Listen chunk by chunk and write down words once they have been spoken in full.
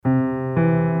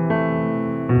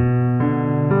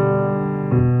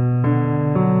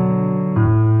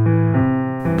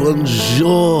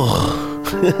bonjour.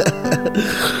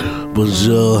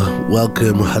 Bonjour,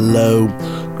 welcome, hello,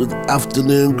 good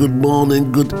afternoon, good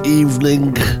morning, good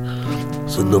evening.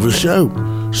 It's another show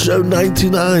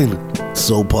 99,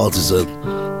 Soul Partisan,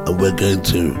 and we're going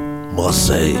to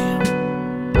Marseille.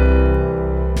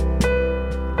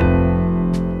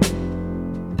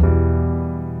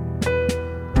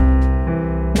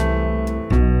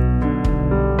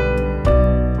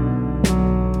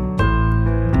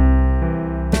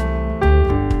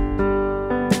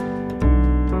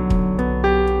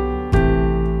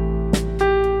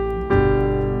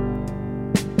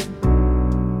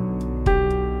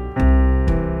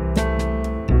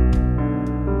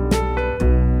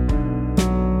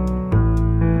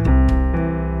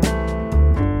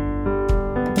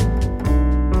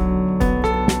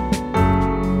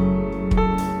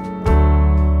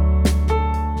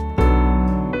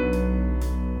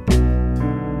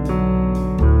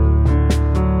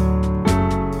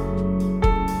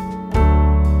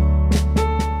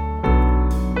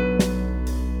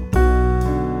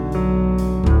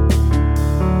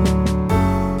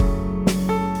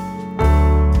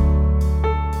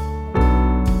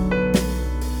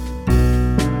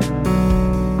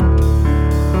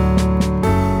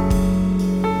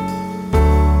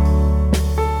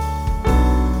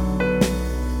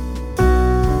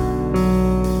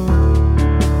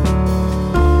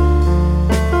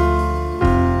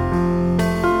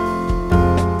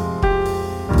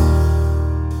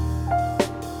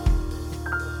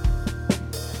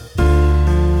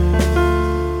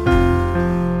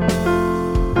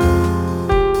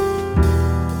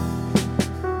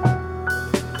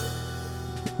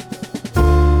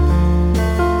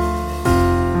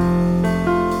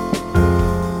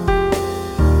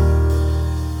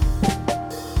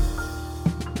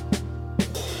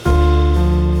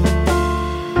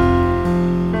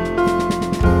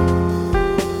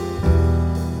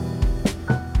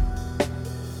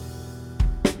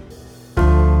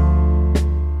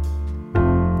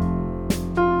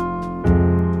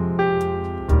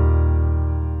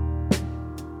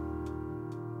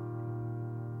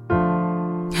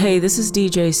 Hey, this is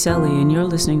DJ Selly, and you're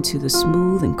listening to the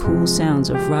smooth and cool sounds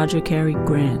of Roger Cary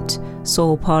Grant,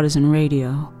 Soul Partisan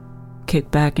Radio.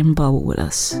 Kick back and bubble with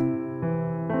us.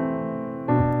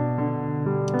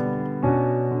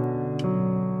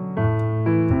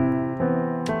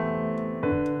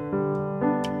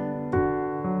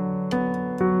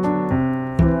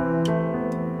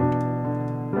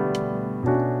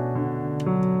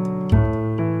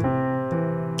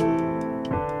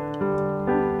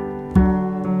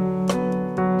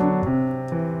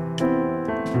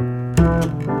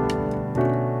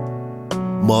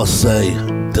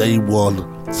 Marseille, day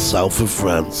one, south of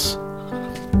France.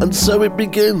 And so it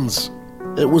begins.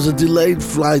 It was a delayed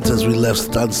flight as we left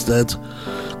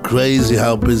Stansted. Crazy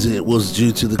how busy it was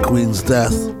due to the Queen's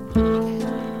death.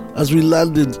 As we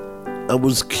landed and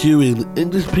was queuing,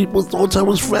 English people thought I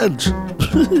was French,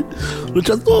 which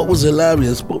I thought was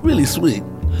hilarious but really sweet.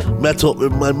 Met up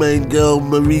with my main girl,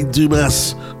 Marie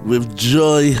Dumas, with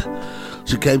joy.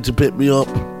 She came to pick me up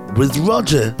with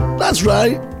Roger. That's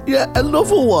right. Yeah,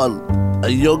 another one. A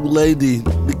young lady,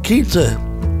 Nikita,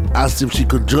 asked if she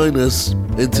could join us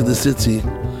into the city.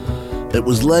 It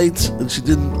was late and she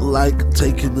didn't like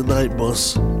taking the night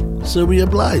bus, so we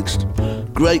obliged.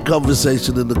 Great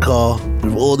conversation in the car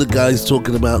with all the guys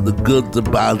talking about the good, the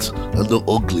bad and the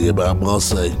ugly about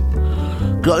Marseille.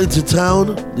 Got into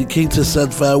town, Nikita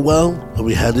said farewell, and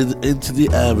we headed into the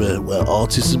area where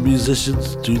artists and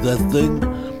musicians do their thing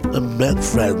and met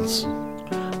friends.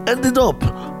 Ended up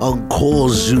on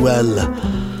Cours Juel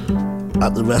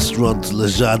at the restaurant Le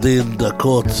Jardin de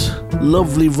Côte.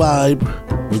 Lovely vibe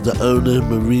with the owner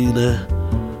Marina,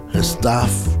 her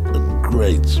staff and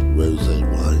great rosé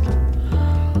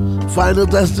wine. Final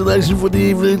destination for the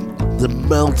evening, the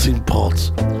Melting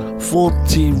Pot,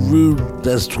 40 Rue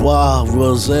d'Estoile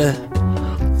Rosé,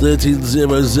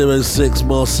 13006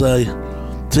 Marseille.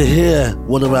 To hear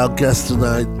one of our guests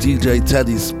tonight, DJ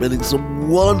Teddy, spinning some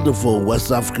wonderful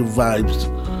West African vibes,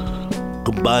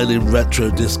 combining retro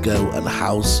disco and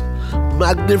house.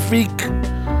 Magnifique!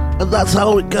 And that's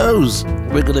how it goes.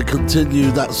 We're going to continue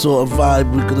that sort of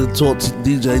vibe. We're going to talk to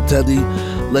DJ Teddy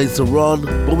later on,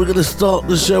 but we're going to start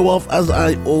the show off as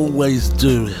I always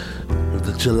do with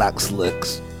the Chillax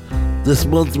Licks. This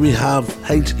month we have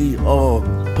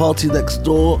HER, Party Next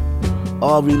Door,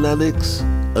 Ari Lennox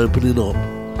opening up.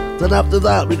 Then after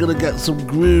that, we're going to get some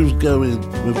grooves going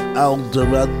with El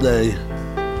Durande,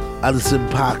 Addison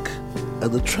Pack,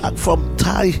 and the track from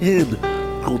Tai Hin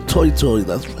called Toy Toy.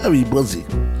 That's very buzzy.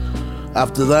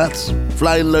 After that,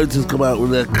 Flying Lotus come out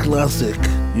with their classic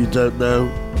You Don't Know.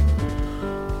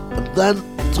 And then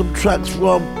some tracks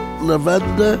from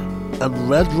Lavender and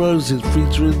Red Roses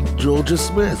featuring Georgia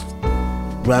Smith.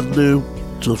 Brand new,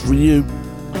 just for you.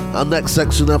 Our next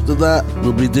section after that,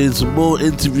 we'll be doing some more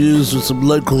interviews with some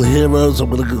local heroes I'm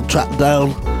going to go track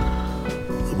down.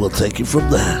 And we'll take it from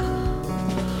there.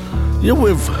 You're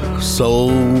with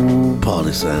Soul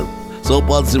Party Sound. Soul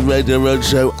Party Radio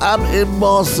Roadshow. I'm in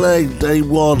Marseille, day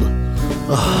one.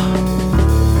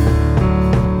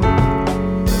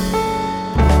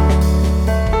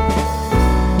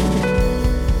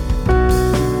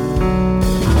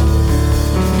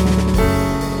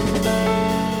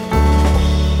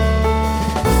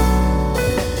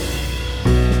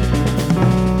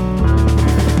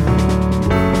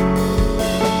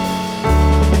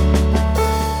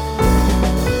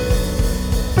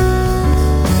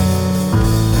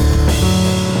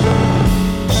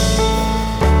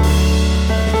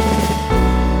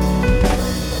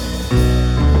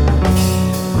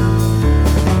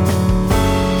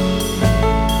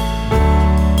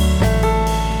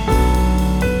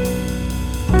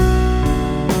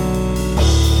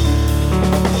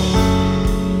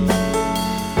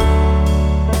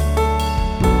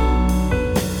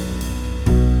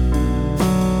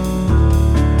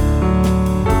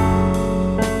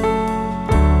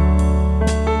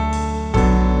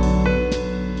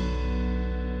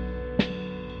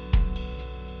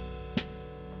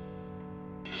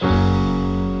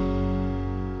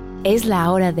 Es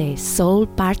la hora de Soul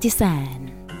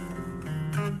Partisan.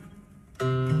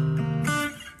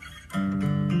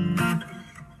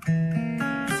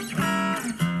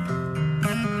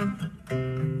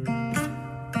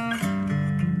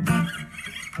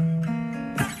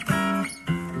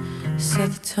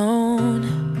 Set the tone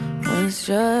when it's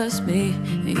just me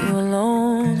and you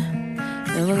alone.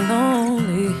 Never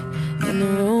lonely in the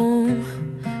room,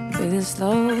 breathing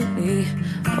slowly.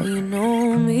 Oh, you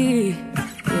know me.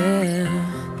 Yeah,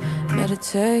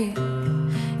 meditate.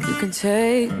 You can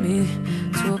take me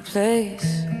to a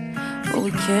place where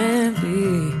we can't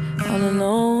be all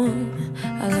alone.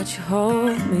 I let you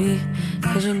hold me,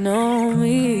 'cause you know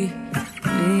me.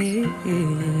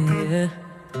 Yeah.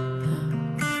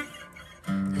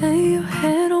 Lay your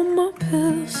head on my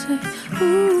pillow, say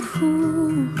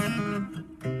ooh.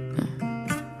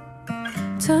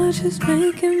 Touch is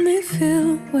making me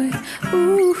feel away,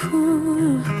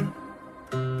 ooh.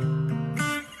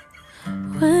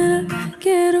 When I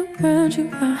get around you,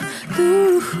 I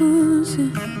lose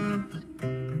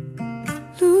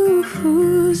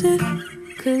it,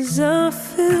 'cause I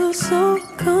feel so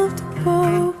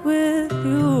comfortable with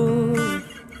you.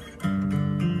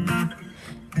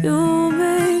 You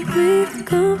make me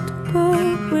comfortable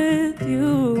with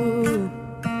you.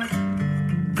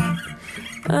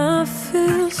 I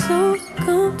feel so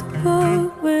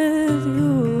comfortable with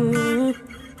you.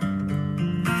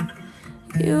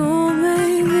 You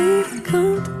make me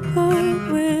comfortable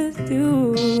with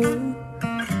you.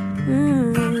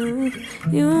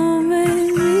 You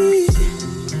make me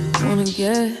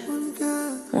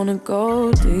wanna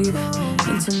go deep,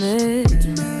 intimate.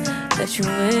 Let you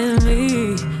in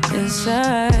me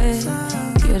inside.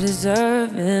 You're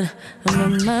deserving of my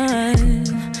mind,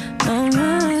 my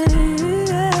mind.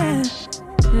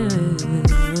 Yeah.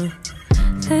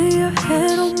 Lay your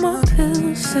head on my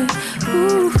pillow, say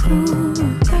ooh,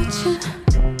 touching.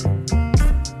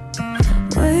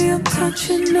 Way I'm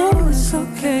touching, no, it's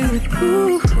okay with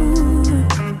ooh.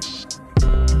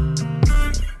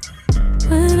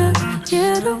 When I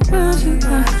get around you,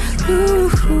 I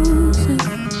lose it.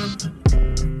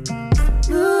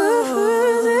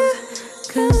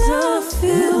 'Cause I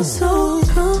feel so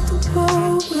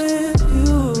comfortable with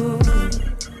you.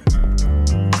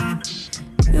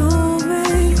 You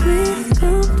make me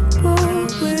comfortable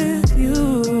with you.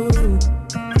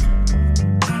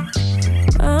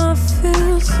 I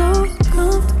feel so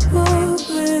comfortable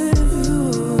with you.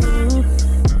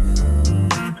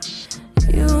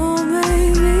 You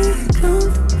make me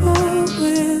comfortable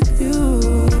with you.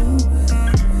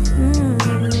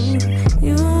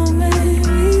 You make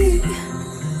me,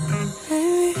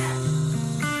 baby.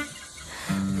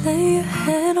 Lay your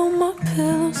head on my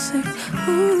pillow, say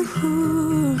ooh.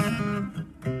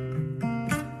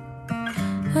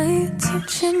 When you're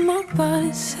touching my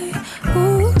body, say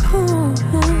ooh.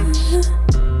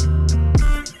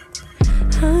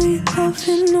 I ain't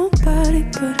loving nobody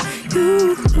but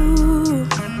you.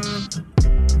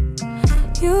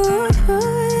 You,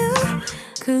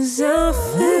 'cause I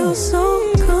feel so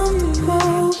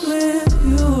comfortable with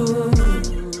you.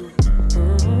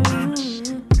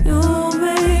 You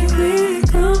make me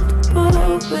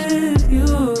comfortable with you.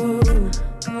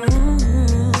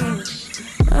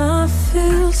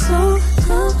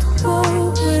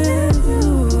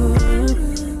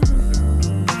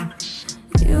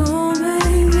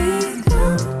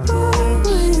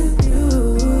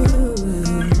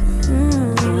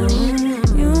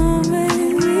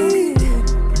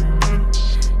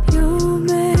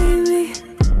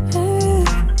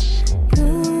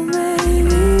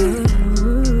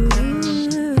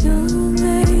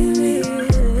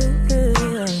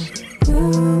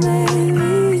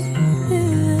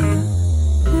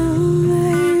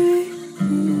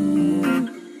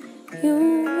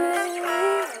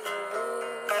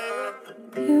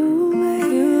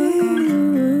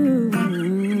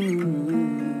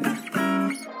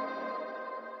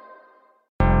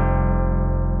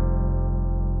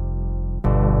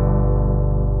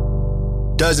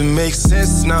 doesn't make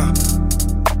sense now.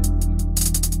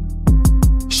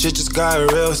 Shit just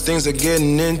got real, things are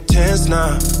getting intense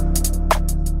now.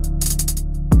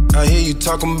 I hear you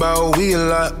talking about we a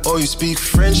lot, or you speak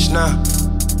French now.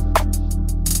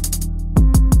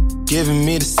 Giving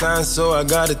me the sign, so I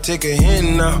gotta take a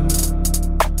hint now.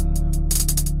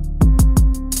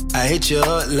 I hit you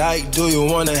up like, do you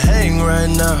wanna hang right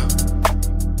now?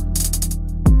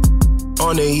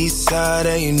 On the east side,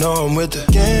 and you know I'm with the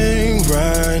gang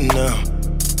right now.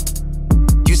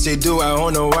 You say, do I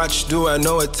own a watch? Do I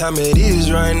know what time it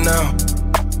is right now?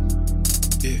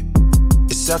 Yeah.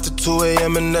 It's after 2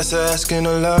 a.m. and that's asking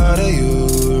a lot of you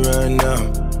right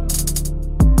now.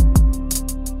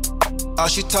 All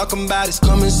she talking about is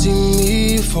come and see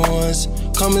me for once.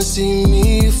 Come and see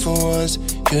me for once.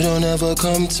 You don't ever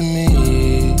come to me.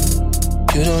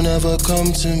 You don't ever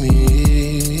come to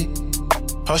me.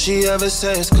 All she ever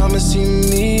says, come and see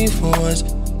me for once.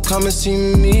 Come and see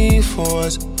me for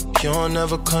once. You don't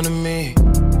ever come to me.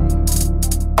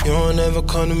 You don't ever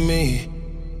come to me.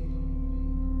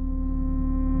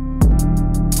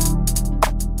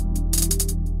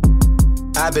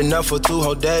 I've been up for 2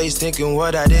 whole days thinking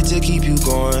what I did to keep you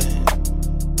going.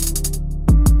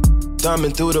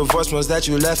 Thumbing through the voicemails that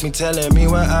you left me, telling me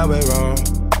where I went wrong.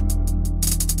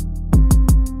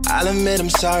 I'll admit I'm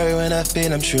sorry when I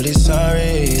feel I'm truly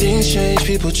sorry. Things change,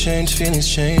 people change, feelings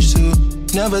change too.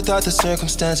 Never thought the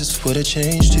circumstances would have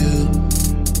changed you.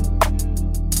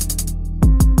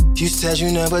 You said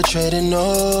you never traded,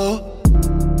 no.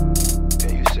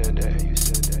 Yeah, you said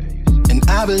that. And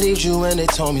I believed you when they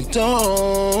told me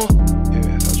don't. Yeah,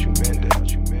 I thought you meant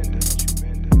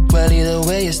that. Well, either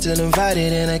way, you're still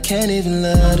invited, and I can't even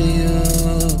lie to you.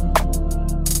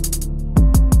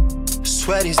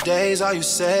 Swear these days, all you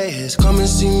say is come and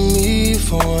see me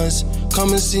for once.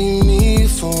 Come and see me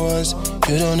for once.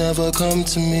 You don't ever come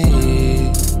to me.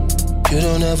 You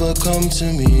don't ever come to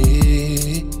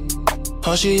me.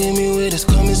 All she hit me with is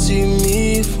come and see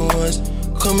me for once.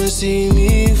 Come and see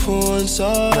me for once.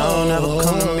 Oh. Y'all never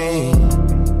come to me.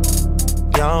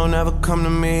 Y'all never come to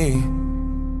me.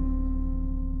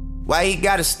 Why you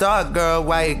gotta start, girl?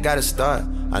 Why you gotta start?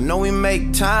 I know we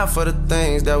make time for the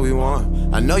things that we want.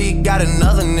 I know you got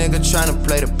another nigga tryna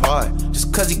play the part.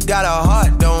 Just cause he got a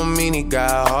heart don't mean he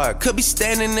got a heart. Could be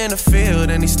standing in the field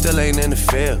and he still ain't in the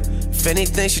field. If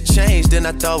anything should change, then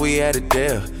I thought we had a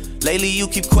deal. Lately you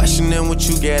keep questioning what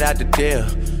you get out the deal.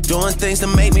 Doing things to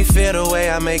make me feel the way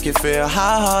I make you feel.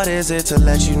 How hard is it to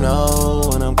let you know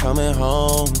when I'm coming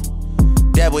home?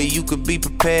 That way you could be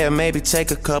prepared. Maybe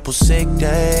take a couple sick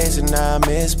days and not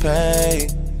miss pay.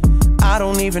 I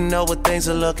don't even know what things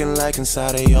are looking like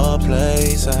inside of your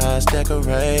place or how it's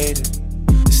decorated.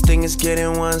 This thing is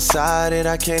getting one-sided.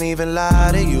 I can't even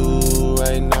lie to you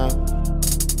right now.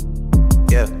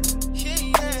 Yeah.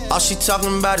 All she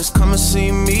talking about is come and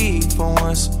see me for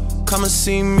once. Come and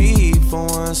see me for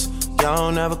once. Y'all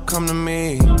don't ever come to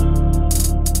me.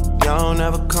 Y'all don't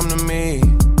ever come to me.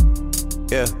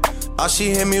 Yeah. All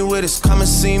she hit me with is come and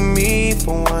see me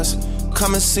for once.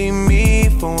 Come and see me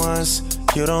for once.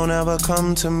 You don't ever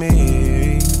come to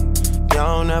me.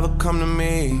 Y'all don't ever come to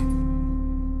me.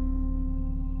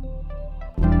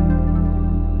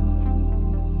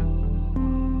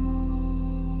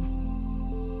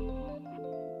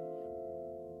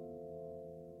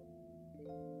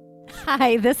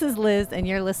 Hi, this is Liz, and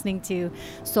you're listening to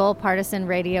Soul Partisan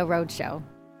Radio Roadshow.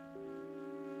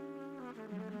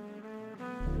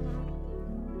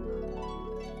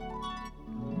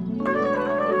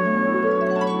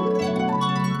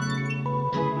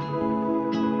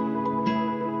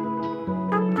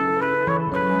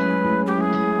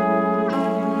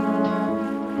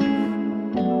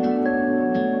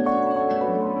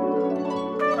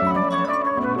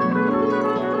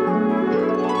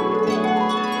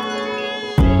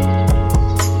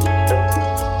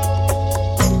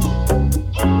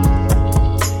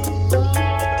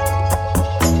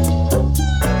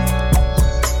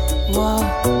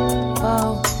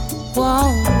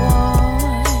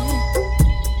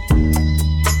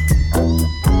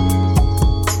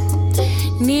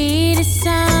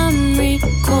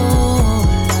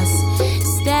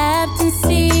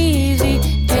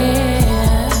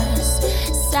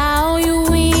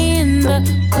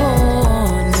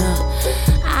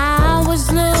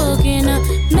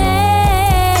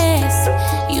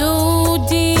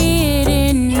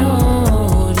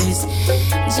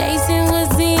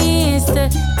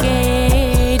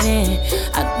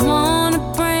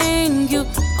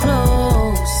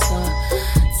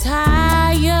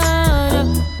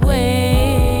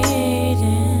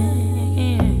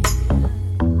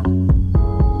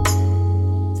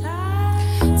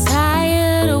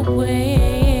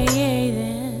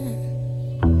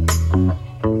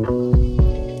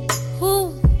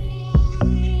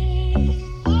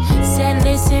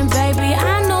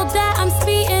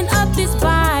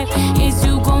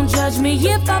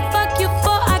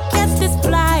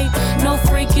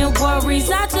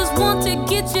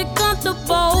 get you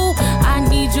comfortable. I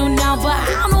need you now, but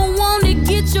I don't wanna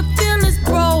get your feelings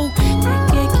broke.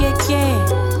 Yeah, yeah, yeah,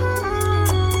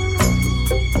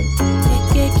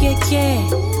 yeah, yeah, yeah, yeah.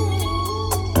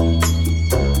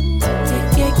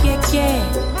 Yeah, yeah, yeah.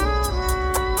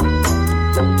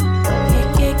 Yeah,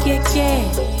 yeah, yeah, yeah.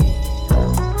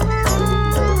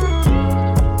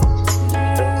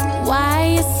 Why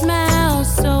you smile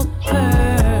so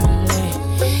pearly?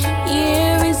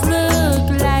 Earrings look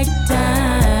like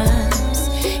dimes.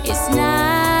 It's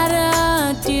not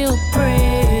a deal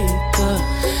breaker.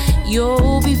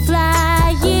 You'll be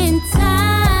flying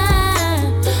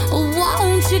time.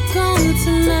 Won't you come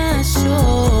to my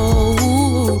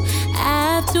show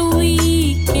after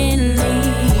we can leave?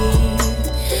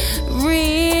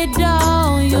 Rid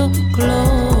all your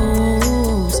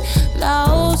clothes,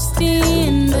 lost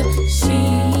in the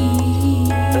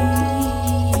sheets.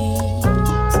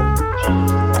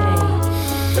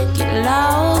 Hey, get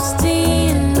lost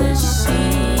in the sheets.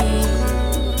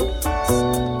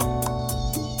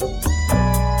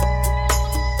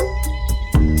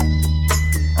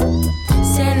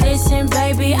 Said, listen,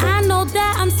 baby, I know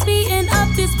that I'm speeding up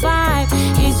this vibe.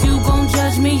 Is you gon'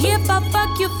 judge me if I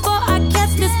fuck you before I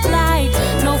catch this flight?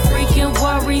 No freaking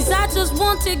worries, I just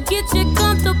want to get you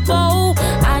comfortable.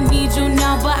 I need you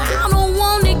now, but I don't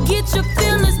wanna get your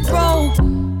feelings broke.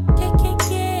 Yeah, yeah,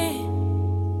 yeah.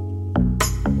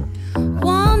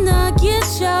 Wanna get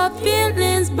your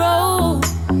feelings broke.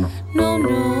 No,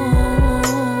 no.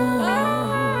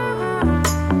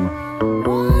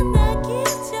 Wanna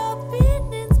get your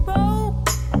feelings broke.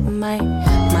 Might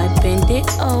bend it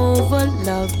over,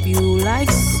 love you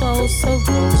like so.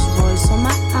 Rolls Royce on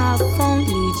my iPhone,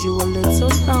 need you a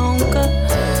little longer.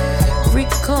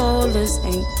 Recallers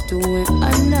ain't doing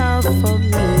enough for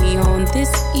me on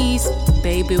this east,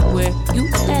 baby. Where you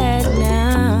at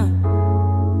now?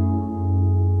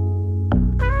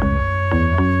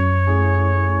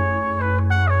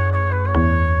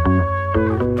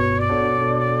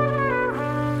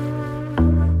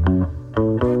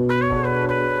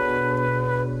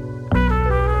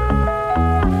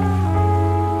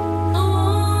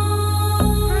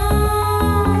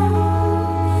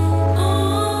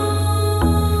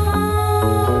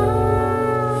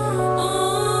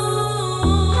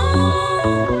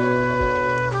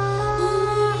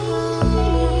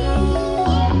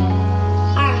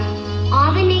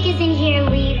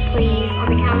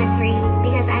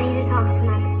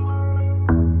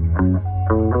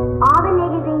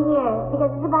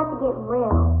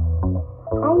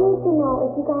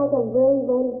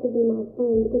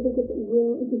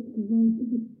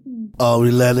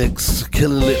 Ari Lennox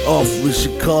killing it off with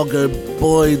Chicago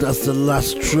Boy. That's the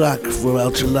last track from our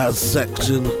last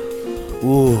section.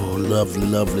 Ooh, lovely,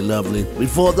 lovely, lovely.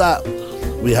 Before that,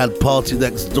 we had Party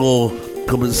Next Door,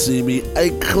 Come and See Me, a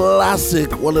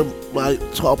classic, one of my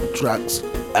top tracks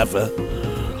ever.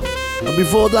 And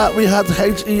before that, we had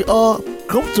H.E.R.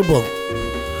 Comfortable.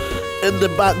 In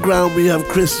the background, we have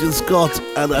Christian Scott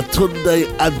and Atunde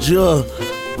Adjur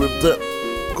with the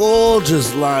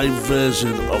gorgeous live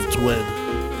version of Twin.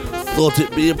 Thought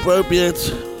it be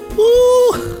appropriate.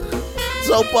 Woo!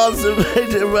 Soul Partisan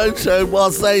Radio Roadshow,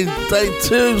 Marseille, day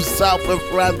 2, south of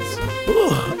France.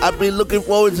 Ooh, I've been looking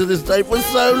forward to this day for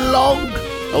so long.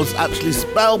 I was actually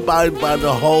spellbound by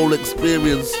the whole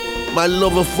experience. My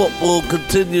love of football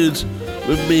continued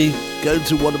with me going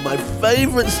to one of my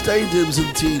favourite stadiums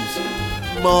and teams,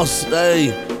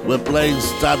 Marseille. We're playing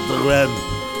Stade de Rennes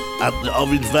at the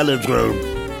Orange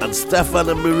Velodrome, and Stefan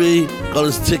and Marie got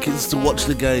us tickets to watch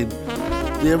the game.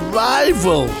 The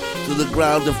arrival to the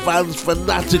ground, the fans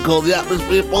fanatical, the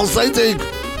atmosphere pulsating.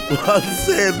 Once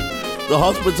in, the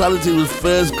hospitality was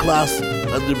first class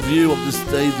and the view of the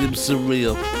stadium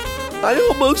surreal. I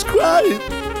almost cried.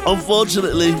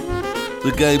 Unfortunately,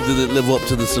 the game didn't live up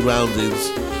to the surroundings.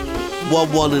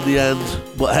 1-1 in the end,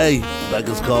 but hey,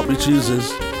 beggars can't be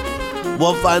choosers.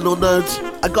 One final note,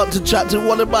 I got to chat to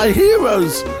one of my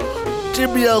heroes,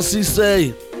 Jimmy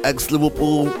LCC,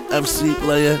 ex-Liverpool FC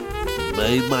player,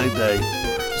 made my day.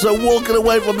 So walking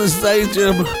away from the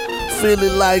stadium,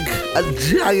 feeling like a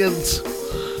giant,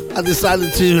 I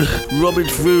decided to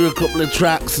rummage through a couple of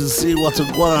tracks and see what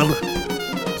had gone.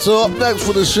 So up next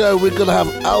for the show, we're going to have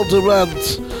Al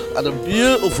Durant and a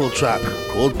beautiful track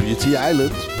called Beauty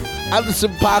Island.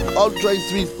 Anderson .Paak, Andre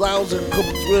 3000 come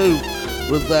through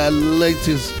with their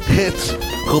latest hit,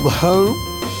 Come Home.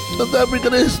 And then we're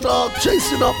going to start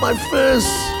chasing up my first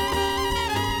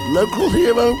local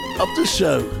hero of the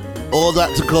show. All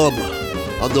that to come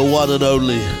on the one and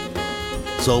only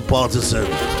Soul Partisan.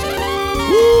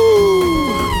 Woo!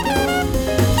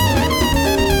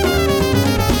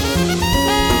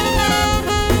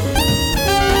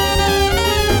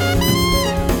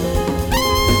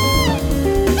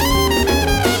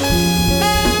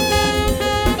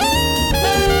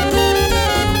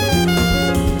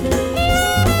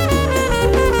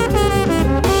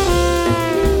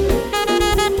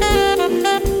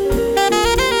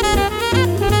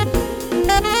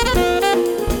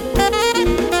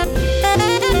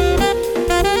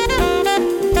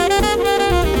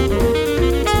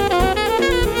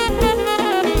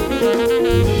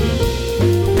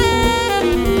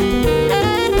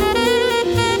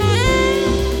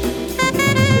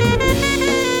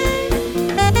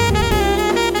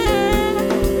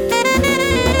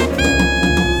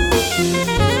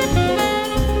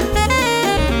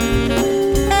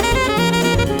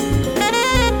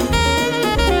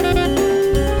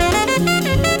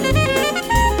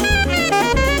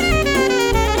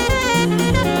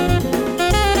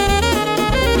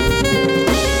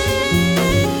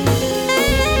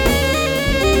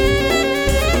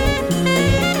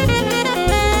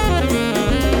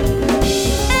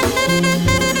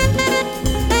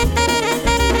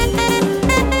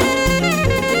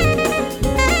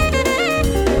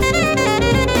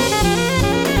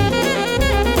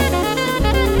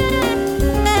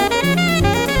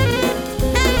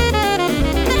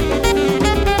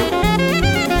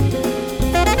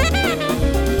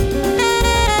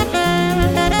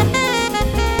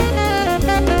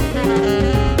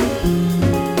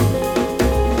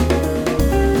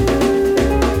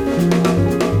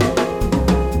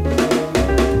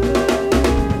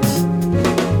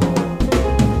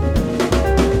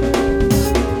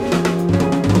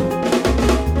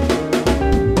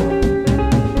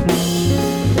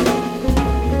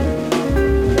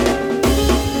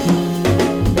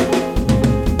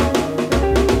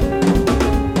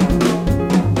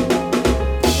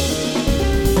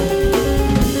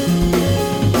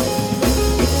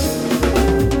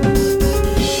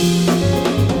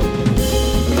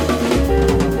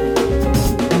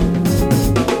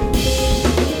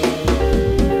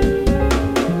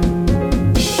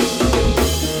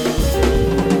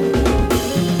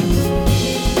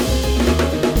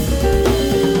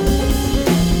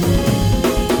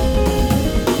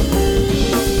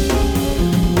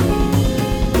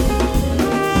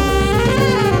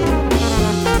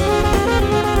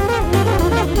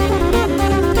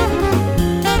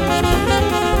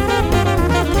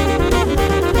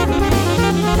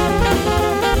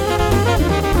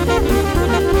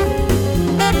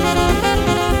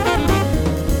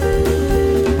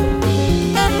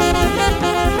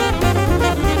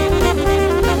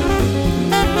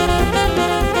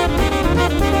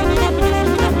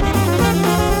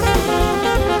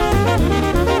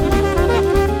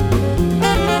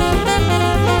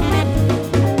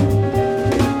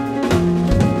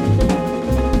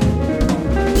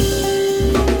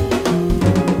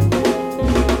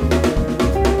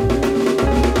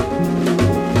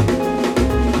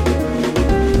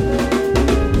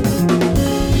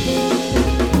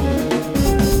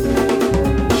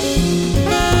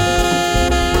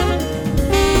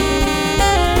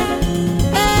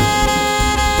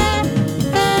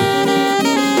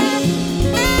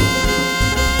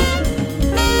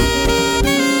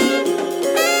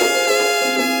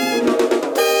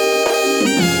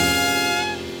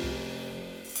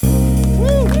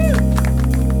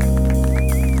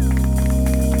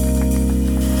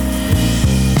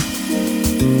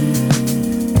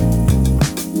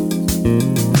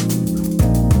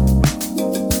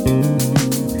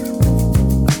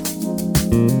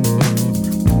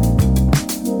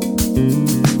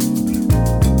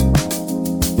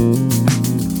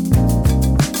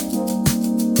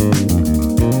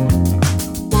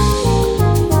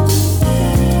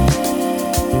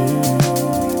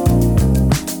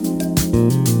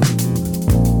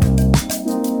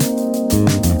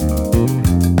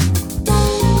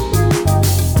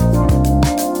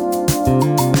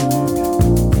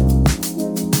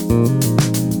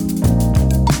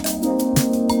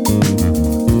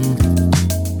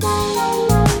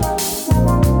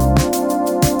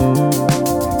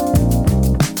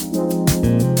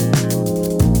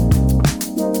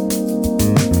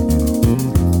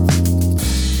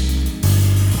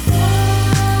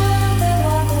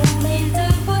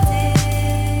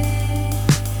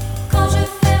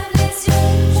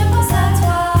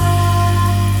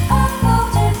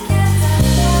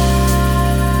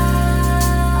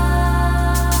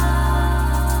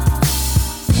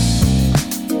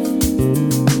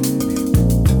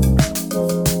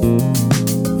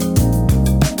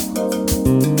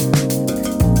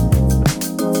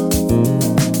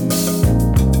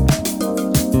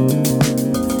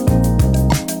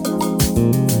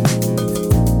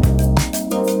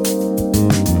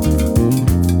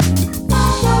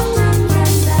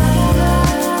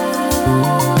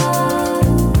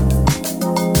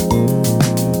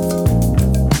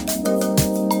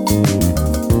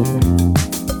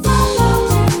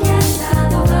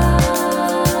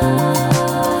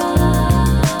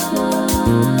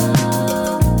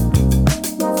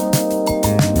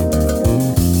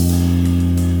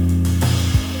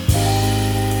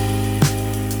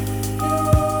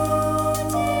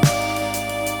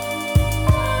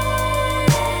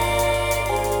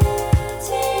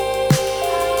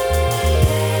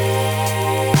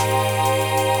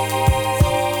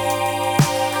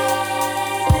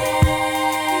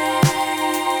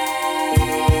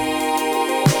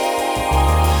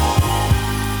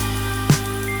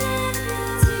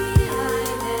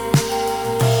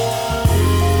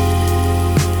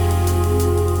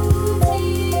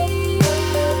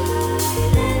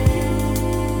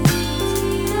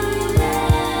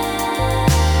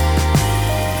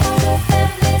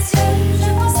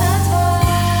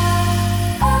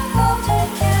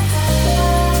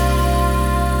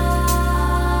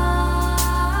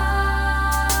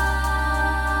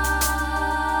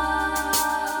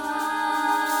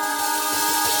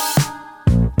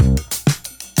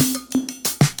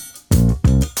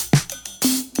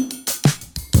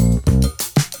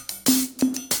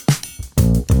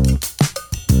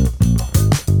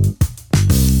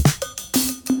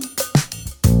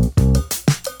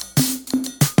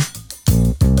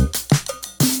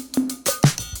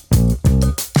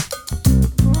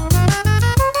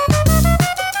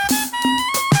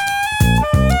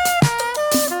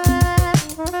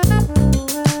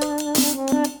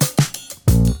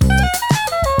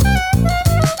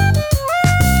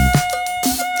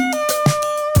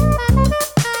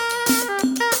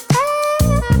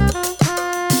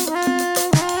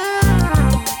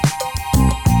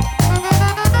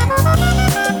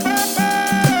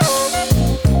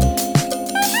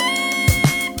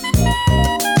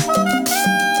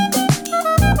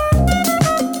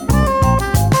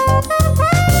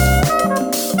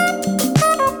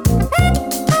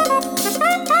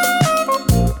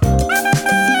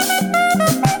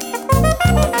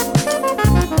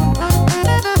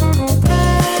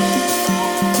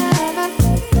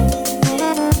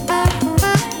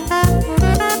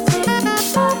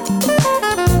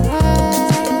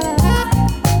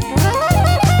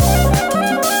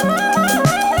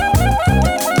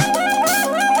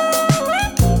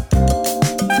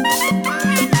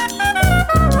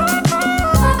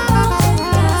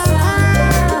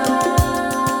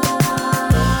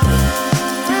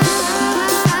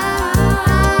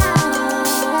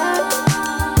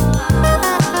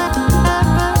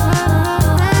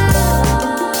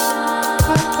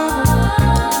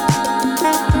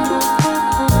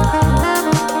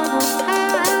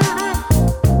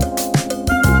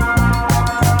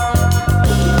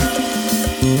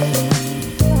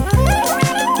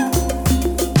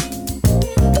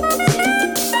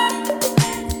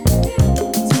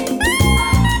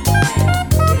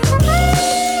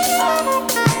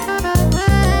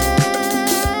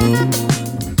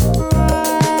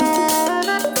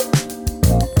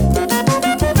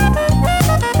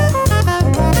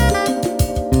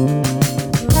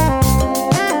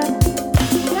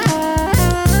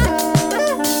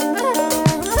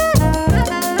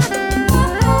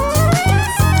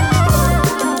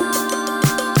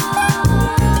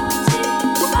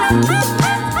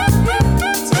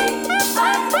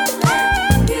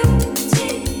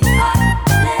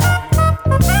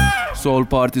 Soul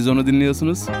Partizan'ı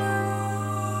dinliyorsunuz.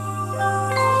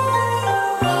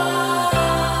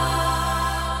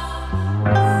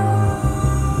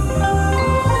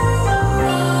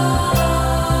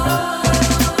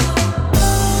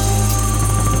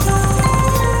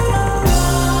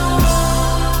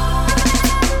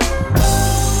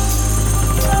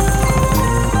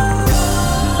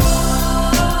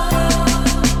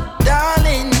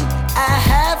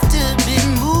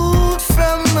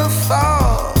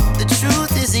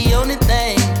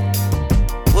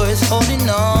 Holding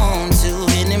on to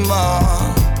anymore.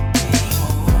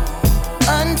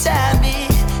 Untie me,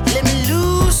 let me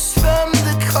loose from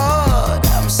the cord.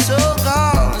 I'm so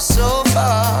gone, so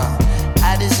far.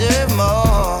 I deserve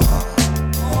more.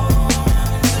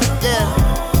 Yeah.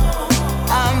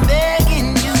 I'm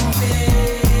begging you,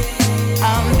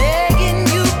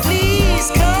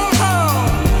 please come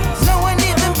home. No one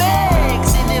even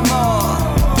begs anymore.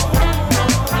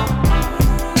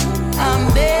 I'm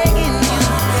begging.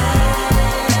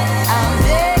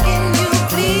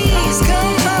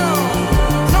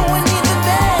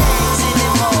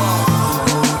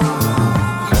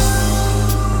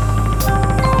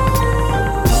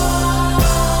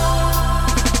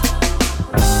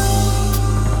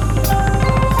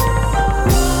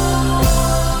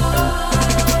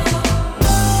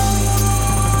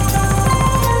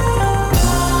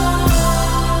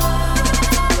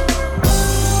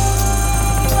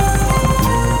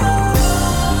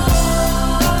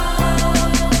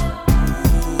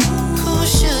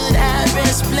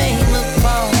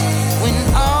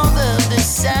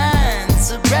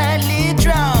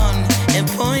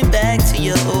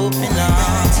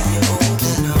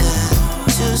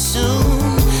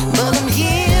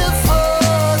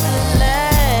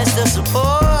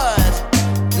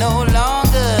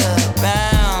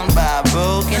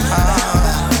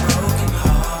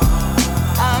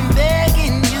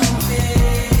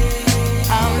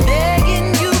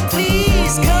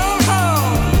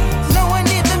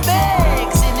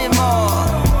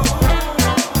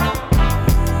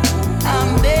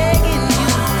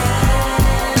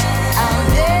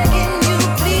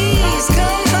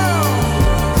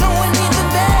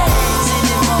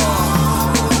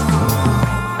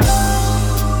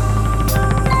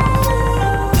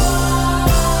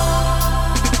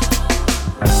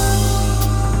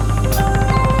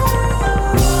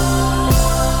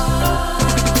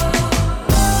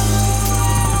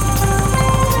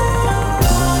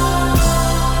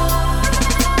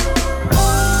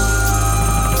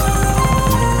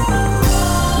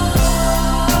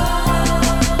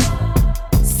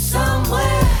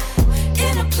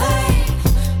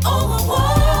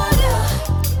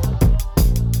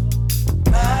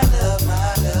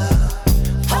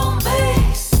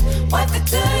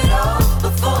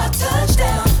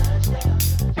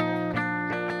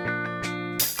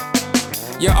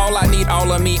 You're all I need,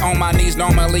 all of me on my knees.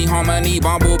 Normally harmony,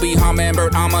 bumblebee,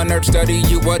 hummingbird. I'm a nerd, study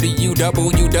you. What do you,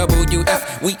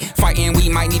 WWF? We fighting, we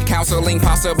might need counseling,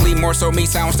 possibly more so me.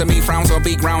 Sounds to me, frowns will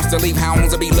be grounds to leave.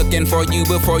 Hounds will be looking for you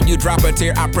before you drop a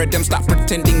tear. I pray them stop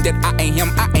pretending that I ain't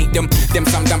him, I ain't them. Them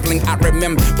some dumpling I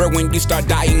remember when you start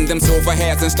dying. Them silver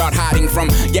hairs and start hiding from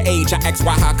your age. I ask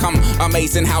why, how come?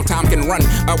 Amazing how time can run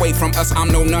away from us. I'm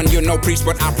no nun, you're no priest,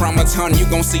 but I promise, hun, you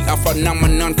gon' see a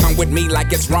phenomenon. Come with me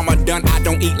like it's Ramadan. I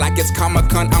don't eat like it's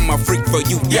Comic-Con. I'm a freak for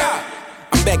you, yeah.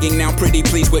 I'm begging now, pretty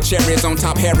please, with cherries on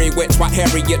top. Harry wet, swat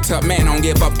Harriet Tub, man, don't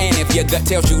give up. And if your gut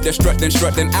tells you to strut,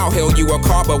 then I'll hail you a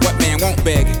car. But what man won't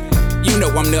beg? You know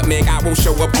I'm nutmeg. I will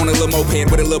show up on a little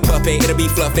moped with a little puppet. It'll be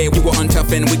fluffy. You will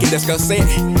untough and we can discuss it.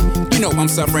 You know I'm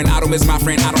suffering. I don't miss my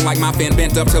friend. I don't like my fan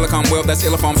bent up till I come well. That's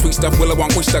Illifom, sweet stuff.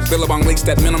 Willawong, we stuck. Billabong, leaks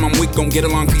that minimum. We gon' get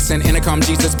along. Peace and intercom.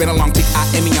 Jesus, been a long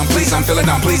T-I-M-E. I'm pleased. I'm feeling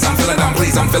dumb. Please, I'm feeling dumb.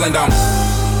 Please, I'm feeling dumb.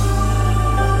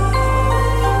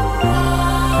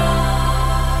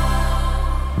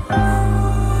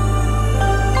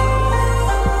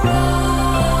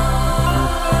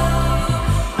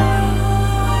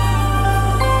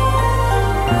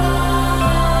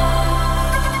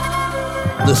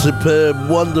 The superb,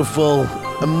 wonderful,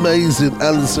 amazing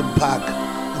Anderson .Paak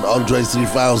and Andre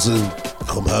 3000,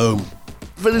 Come Home.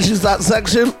 Finishes that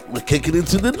section, we're kicking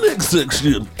into the next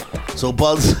section. So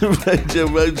Partizan Radio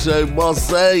Roadshow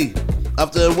Marseille.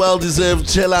 After a well-deserved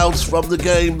chill-out from the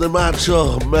game, the match,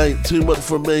 oh mate, too much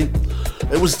from me.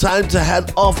 It was time to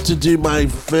head off to do my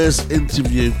first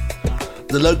interview.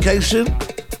 The location?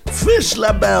 Fish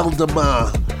La Belle de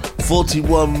Mar,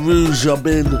 41 Rue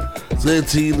Jobin,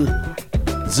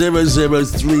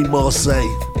 13003 Marseille.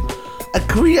 A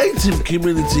creative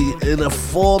community in a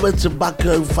former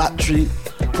tobacco factory,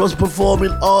 plus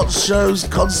performing art shows,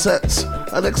 concerts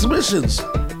and exhibitions.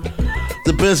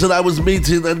 The person I was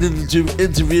meeting and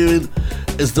interviewing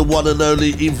is the one and only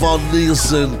Yvonne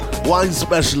Nielsen, wine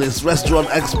specialist, restaurant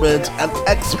expert and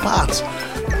expat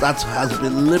that has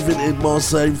been living in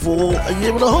Marseille for a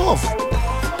year and a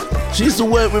half. She used to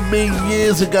work with me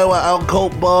years ago at our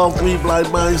cult bar, Three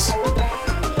Blind Mice.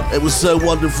 It was so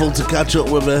wonderful to catch up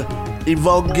with her.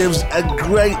 Yvonne gives a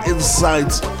great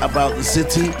insight about the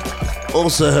city,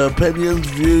 also her opinions,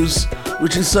 views,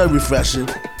 which is so refreshing.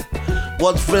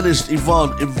 Once finished,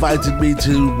 Yvonne invited me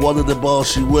to one of the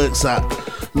bars she works at,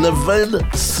 Le Vin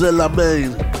C'est la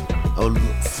Main, on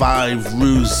 5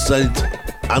 Rue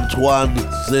Saint-Antoine,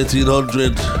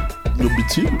 1300, number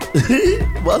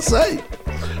 2, Marseille,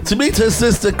 to meet her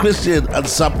sister Christian and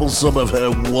sample some of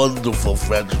her wonderful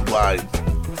French wine.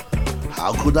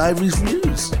 How could I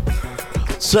refuse?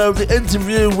 So the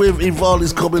interview with Yvonne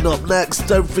is coming up next.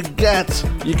 Don't forget,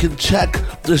 you can check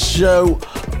the show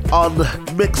on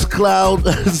Mixcloud,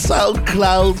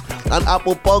 SoundCloud and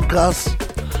Apple Podcasts.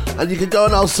 And you can go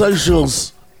on our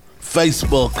socials,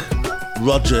 Facebook,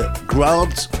 Roger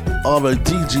Grant,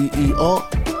 RODGER,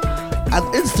 and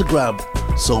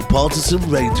Instagram, Soul Partisan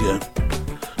Radio.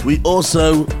 We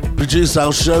also produce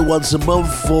our show once a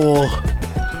month for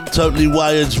Totally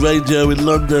Wired's radio in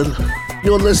London.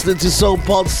 You're listening to Soul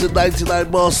Partisan 99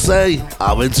 Marseille.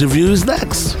 Our interview is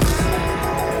next.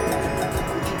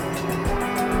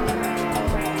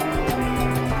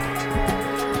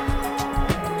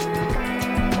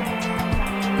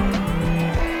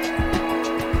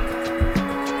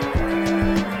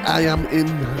 I am in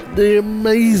the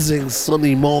amazing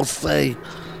sunny Marseille,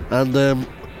 and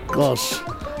gosh,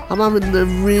 I'm having a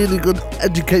really good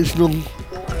educational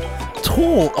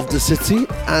tour of the city,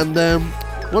 and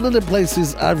one of the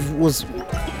places I was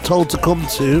told to come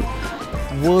to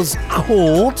was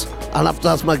called, I'll have to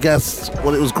ask my guests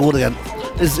what it was called again.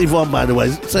 It's Yvonne, by the way.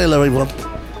 Say hello, Yvonne.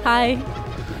 Hi.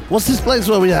 What's this place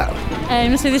where we at?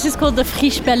 So this is called the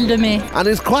Friche Belle de Mai. And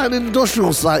it's quite an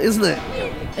industrial site, isn't it?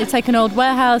 It's like an old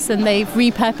warehouse and they've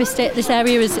repurposed it. This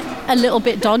area is a little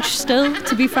bit dodged still,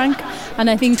 to be frank. And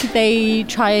I think they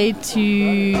tried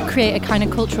to create a kind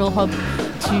of cultural hub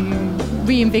to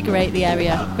reinvigorate the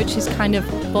area, which is kind of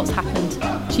what's happened.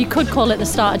 So you could call it the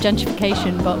start of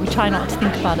gentrification, but we try not to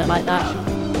think about it like that.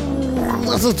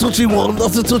 That's a touchy one.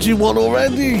 That's a touchy one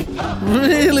already.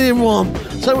 Really, Yvonne.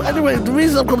 So anyway, the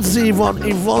reason I've come to see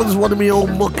Yvonne's one of my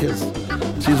old muckers.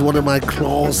 She's one of my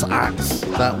class acts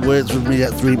that works with me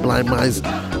at Three Blind Mice.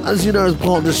 As you know, as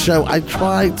part of the show, I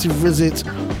try to visit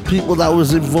people that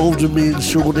was involved with me in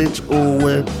Shoreditch or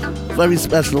were very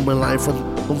special in my life. And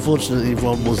unfortunately,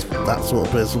 Yvonne was that sort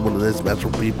of person, one of those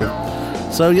special people.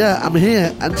 So yeah, I'm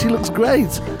here and she looks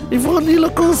great. Yvonne, you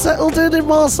look all settled in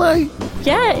Marseille.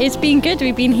 Yeah, it's been good.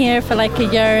 We've been here for like a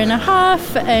year and a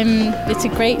half. It's a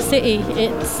great city.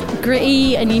 It's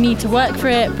gritty and you need to work for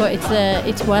it, but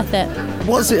it's worth it.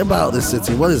 What's it about this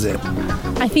city? What is it?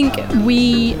 I think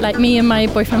we, like me and my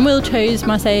boyfriend Will, chose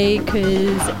Marseille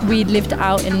because we'd lived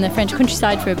out in the French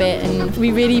countryside for a bit and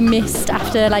we really missed,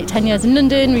 after like 10 years in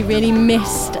London, we really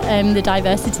missed the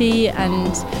diversity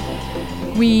and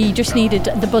we just needed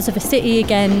the buzz of a city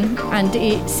again, and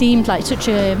it seemed like such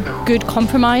a good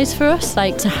compromise for us,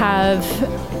 like to have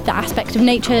the aspect of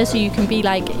nature, so you can be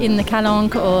like in the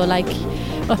Calanque or like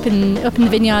up in the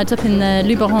vineyards, up in the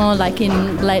Luberon, like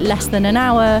in like less than an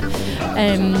hour.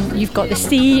 You've got the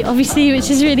sea, obviously, which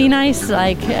is really nice.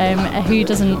 Like who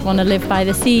doesn't want to live by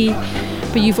the sea?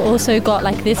 But you've also got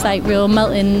like this like real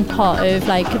melting pot of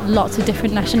like lots of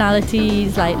different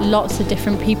nationalities, like lots of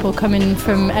different people coming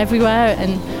from everywhere,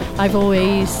 and I've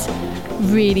always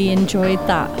really enjoyed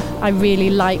that. I really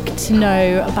like to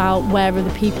know about where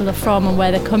other people are from and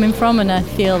where they're coming from, and I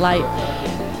feel like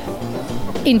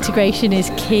integration is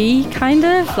key, kind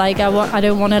of. Like I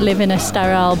don't want to live in a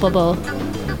sterile bubble.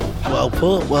 Well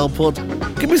put, well put.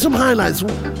 Give me some highlights.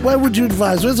 Where would you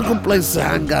advise? Where's a good place to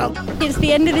hang out? It's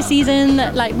the end of the season.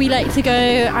 Like we like to go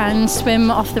and swim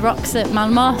off the rocks at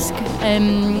Malmasque.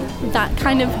 That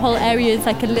kind of whole area is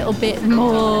like a little bit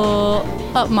more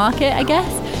upmarket, I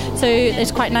guess. So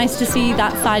it's quite nice to see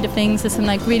that side of things. There's some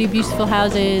like really beautiful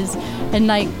houses, and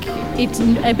like it's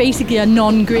basically a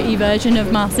non-gritty version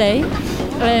of Marseille.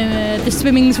 The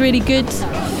swimming's really good.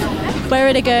 Where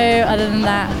would I go other than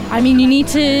that? I mean, you need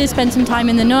to spend some time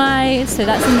in the Noailles, so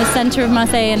that's in the centre of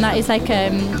Marseille, and that is like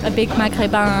a big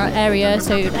Maghrébin area,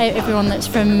 so everyone that's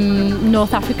from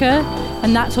North Africa,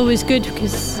 and that's always good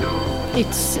because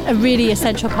it's a really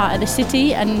essential part of the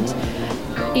city, and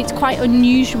it's quite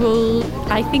unusual,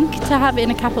 I think, to have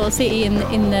in a capital city in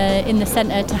the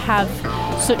centre to have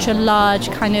such a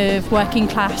large kind of working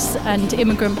class and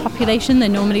immigrant population. They're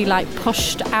normally like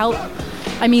pushed out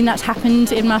I mean, that's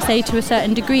happened in Marseille to a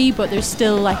certain degree, but there's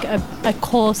still like a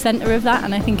core centre of that,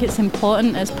 and I think it's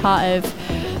important as part of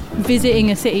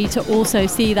visiting a city to also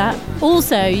see that.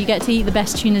 Also, you get to eat the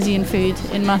best Tunisian food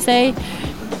in Marseille,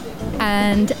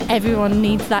 and everyone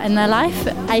needs that in their life.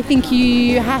 I think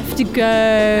you have to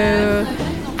go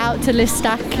out to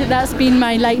L'Estaque. That's been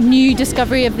my like new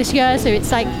discovery of this year. So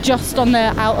it's like just on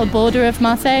the outer border of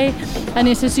Marseille, and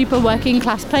it's a super working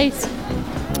class place,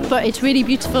 but it's really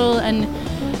beautiful, and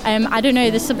I don't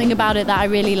know, there's something about it that I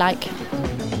really like.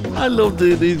 I love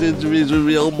doing these interviews with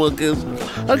real muggers.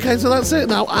 Okay, so that's it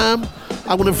now. I'm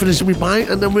going to finish my bite,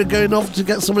 and then we're going off to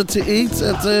get something to eat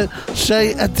at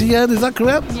Chez Etienne. Is that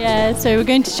correct? Yeah, so we're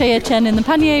going to Chez Etienne in the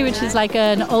Panier, which is like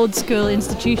an old school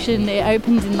institution. It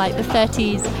opened in like the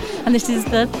 30s, and this is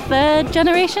the third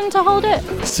generation to hold it.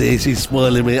 See, she's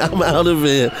spoiling me. I'm out of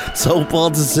here. Soul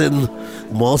Partisan,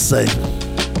 Marseille.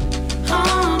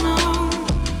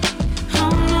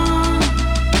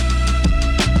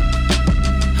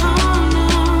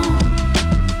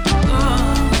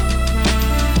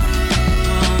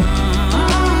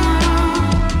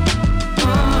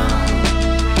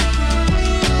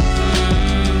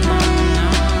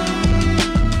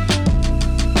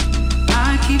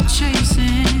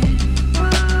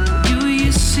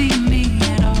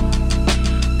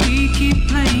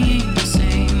 Playing the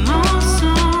same old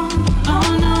song.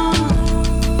 Oh no,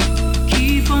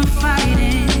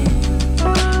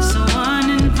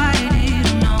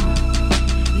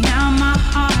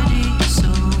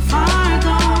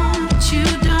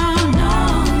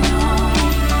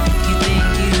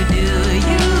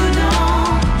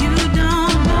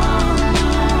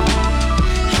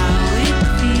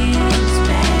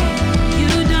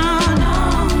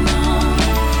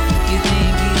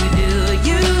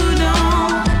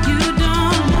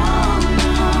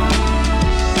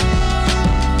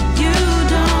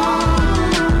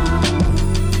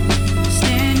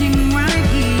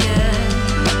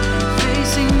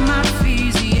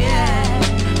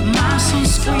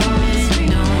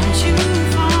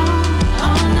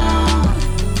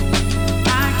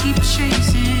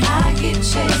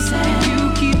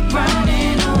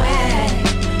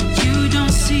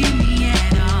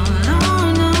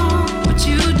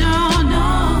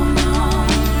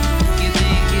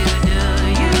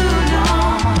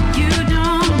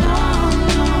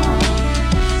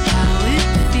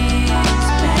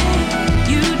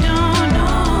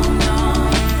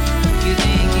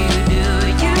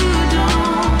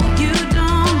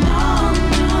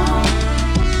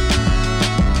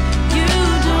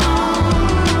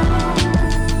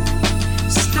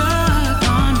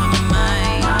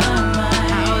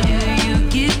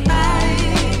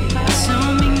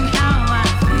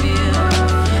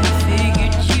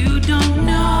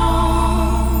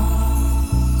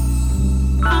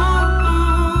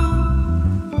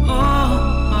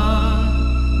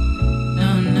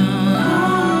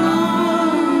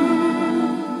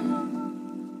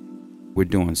 We're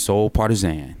doing Soul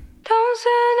Partisan. Don't say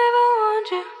I never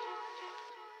want you.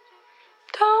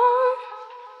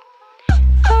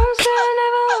 Don't say I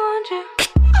never want you.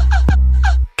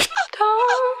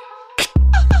 Don't.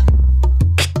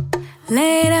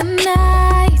 Late at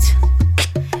night,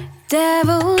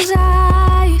 devil's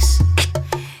eyes,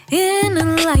 in a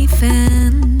life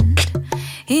and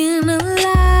in a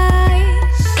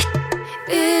lies.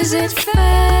 Is it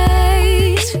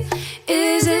fate?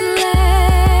 Is it late?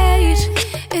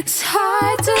 It's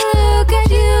hard to look at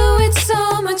you with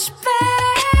so much pain.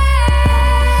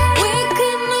 We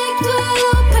connect with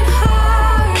open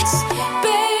hearts,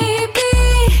 baby,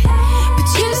 but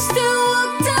you still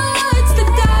walk towards the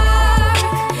dark.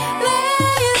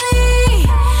 Lately,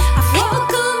 I've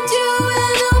welcomed you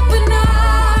with open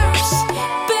arms,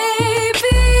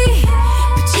 baby,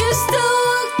 but you still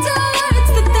walk towards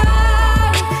the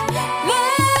dark.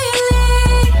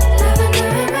 Lately,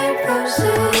 lavender and red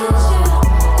roses.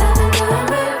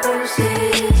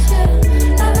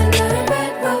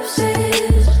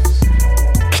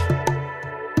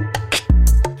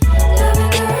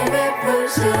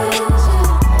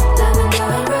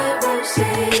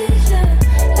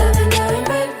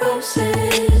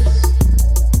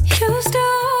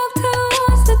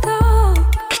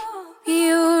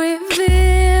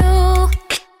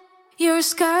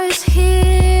 Scars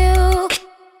heal,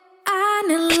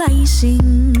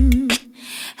 analyzing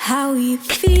how you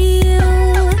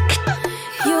feel.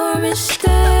 Your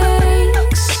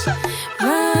mistakes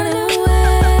run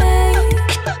away.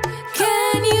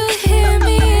 Can you hear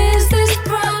me? Is this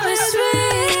promise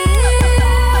real?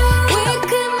 We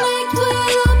connect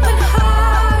with open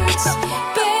hearts,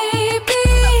 baby,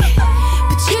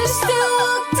 but you still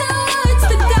walk towards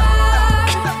the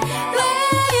dark.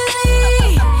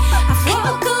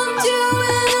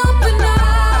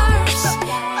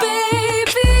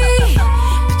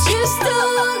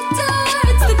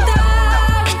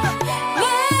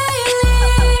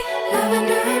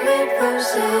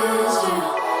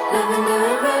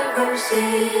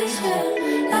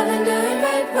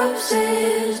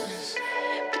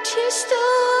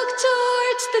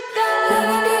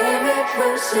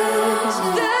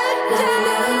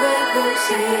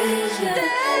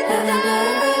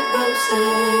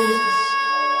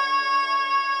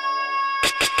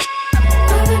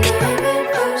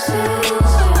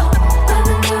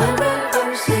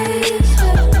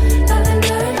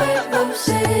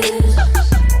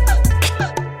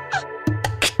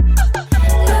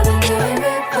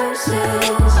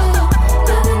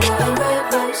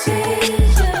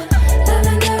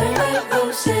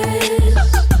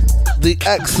 The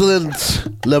excellent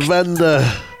Lavender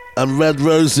and Red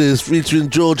Roses featuring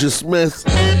Georgia Smith.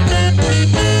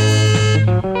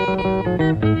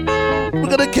 We're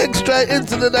gonna kick straight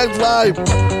into the next vibe.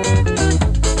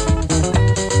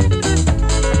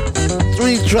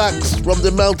 3 tracks from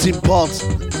the Melting Pot,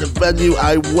 the venue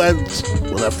I went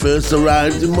when I first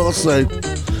arrived in Marseille.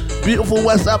 Beautiful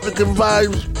West African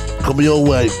vibes coming your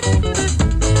way.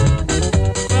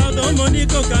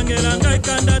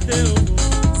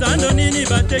 Sando nini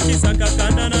batekisaka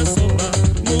kanda na soba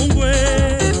mungwe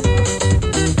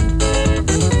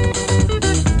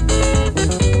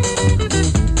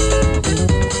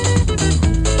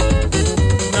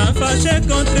na fashe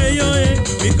contre yo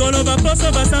mikolo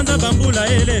baposo basanza bambula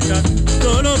eleka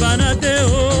tolo bana te o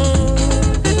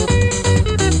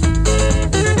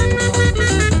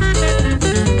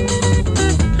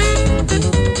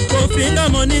kofinga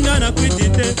moninga na kwiti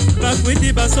te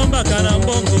bakwiti basombaka na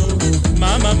mbongo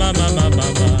mama mama mama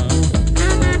mama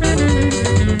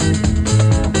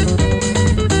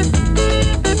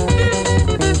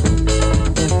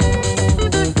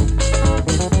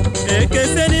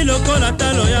ekeseni lokola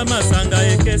talo ya masanga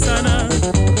ekesana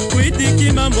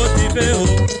kwitiki mambo tipe oh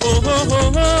oh oh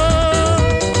oh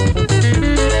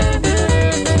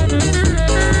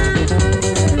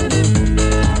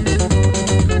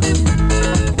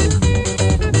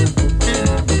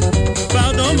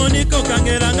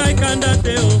kangela ngai kanda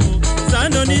te o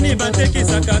sando nini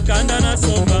batekisaka kanda na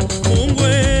somba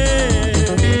mungwe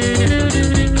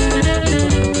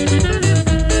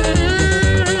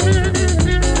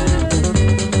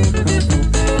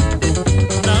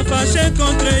na fashe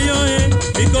contre yo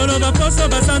mikolo baposo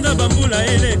basanza bambula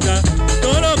eleka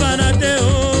tolo bana te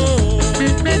o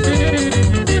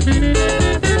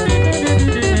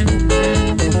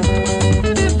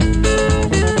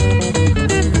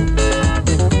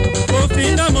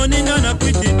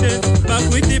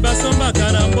bakwiti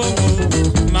basombaka na mbongo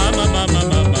mama mama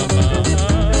mama mama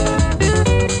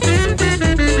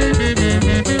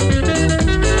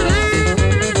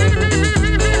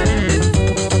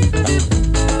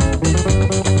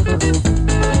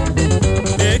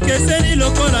ekeseni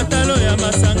lokola talo ya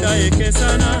masanga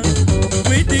ekesana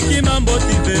kwitiki mambo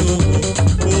tipe oh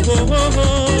oh oh oh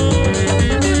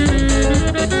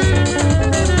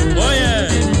oh yeah.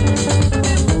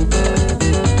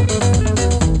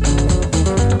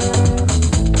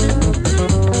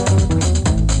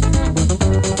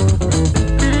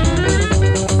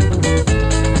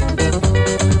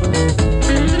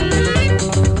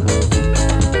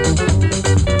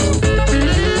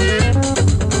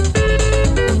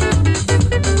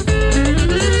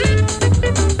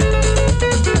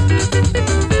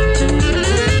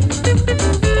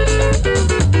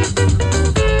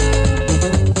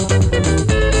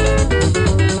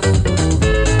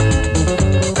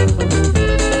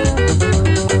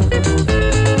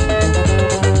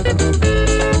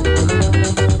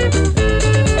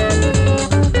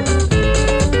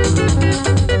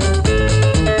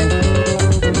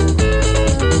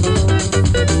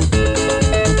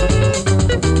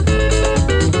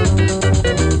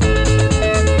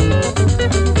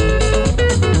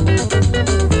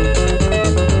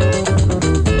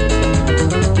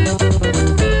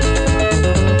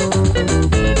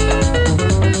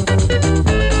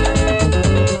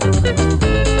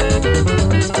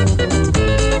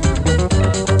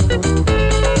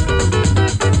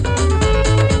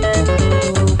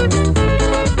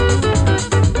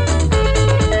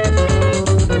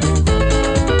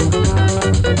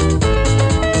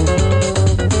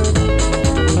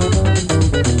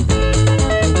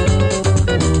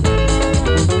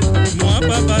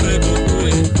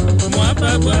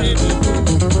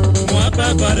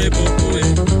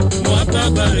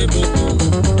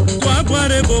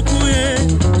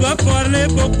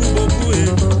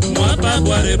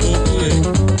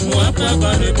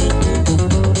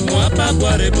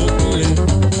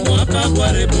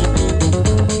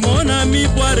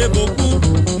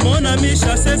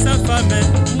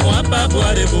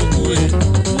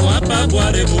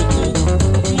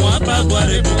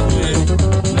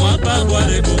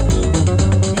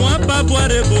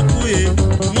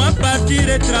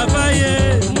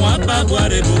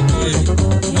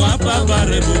 pas boire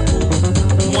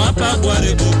beaucoup. Moi pas boire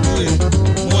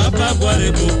beaucoup. Moi pas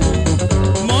boire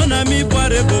beaucoup. Mon ami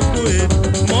boirait beaucoup.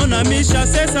 Mon ami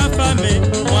chassait sa femme.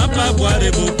 Moi pas boire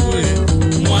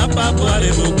beaucoup. Moi pas boire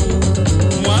beaucoup.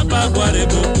 Moi pas boire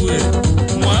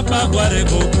beaucoup. Moi pas boire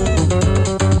beaucoup.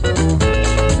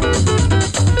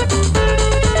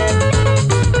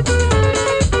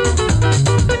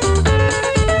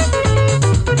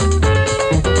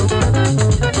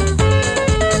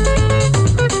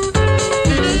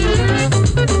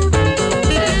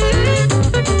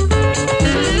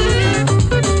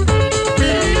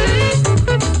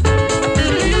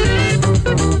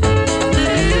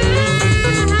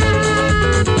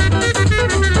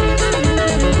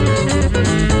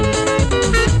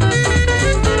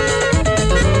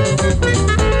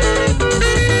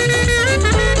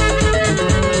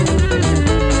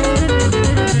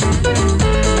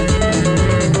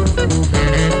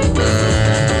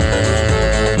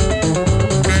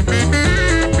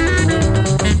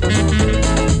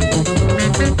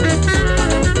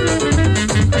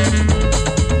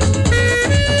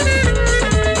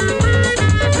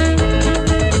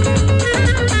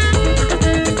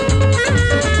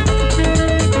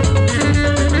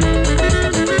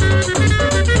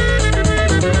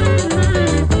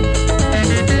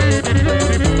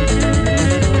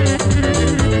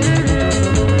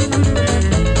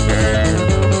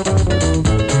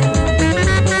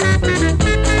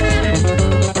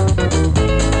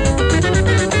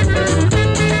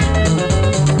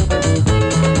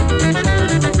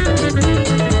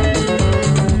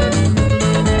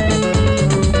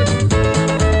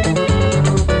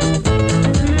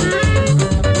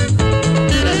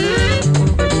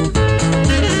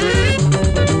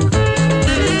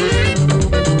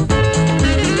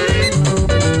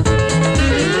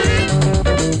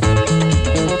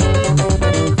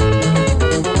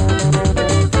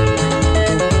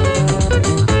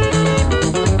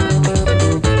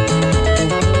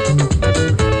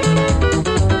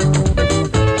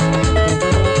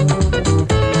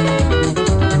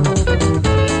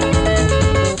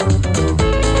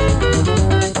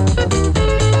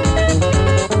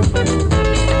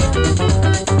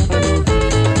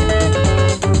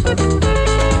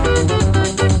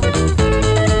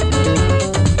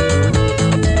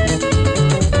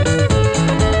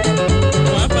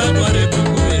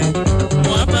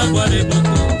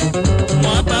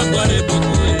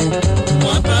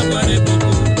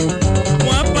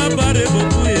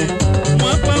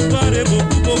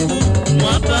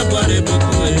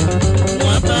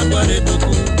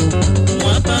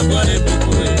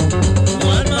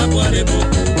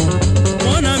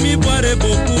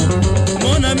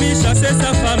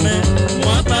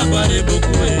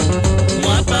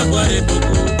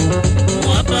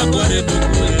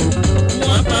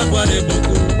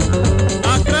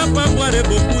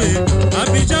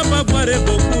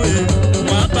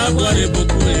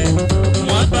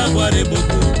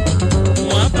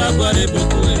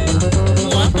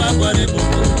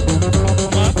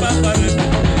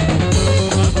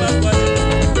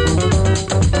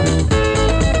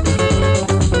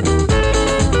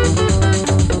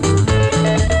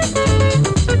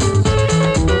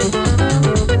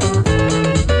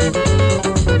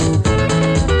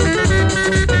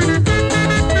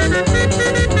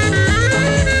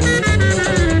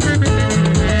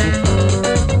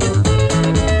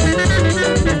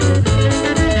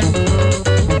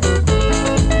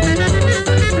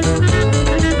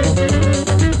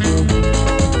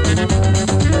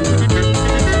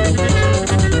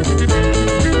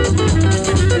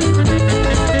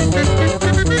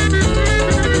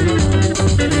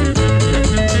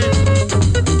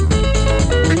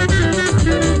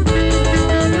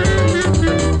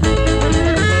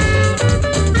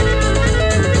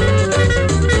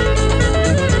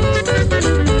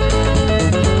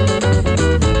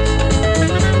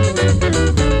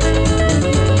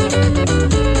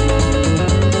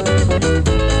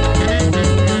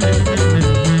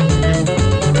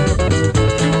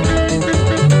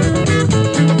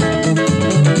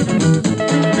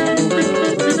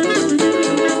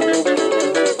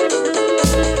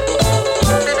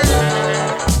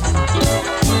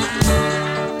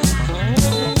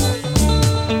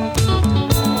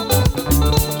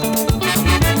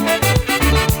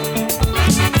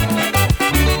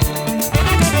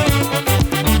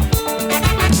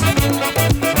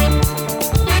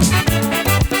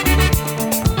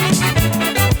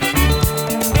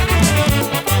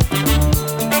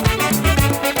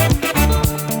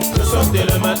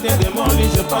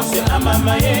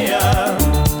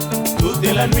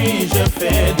 la nuit, je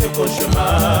fais des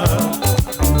cauchemars.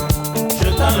 Je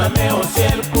tends la main au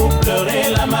ciel pour pleurer.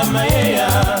 Mama Ea,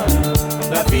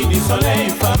 la fille du soleil,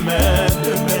 femme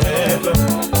de mes rêves.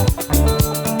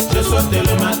 Je sautais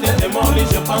le matin de mon lit,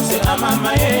 je pensais à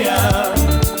Mama Ea.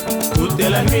 Toute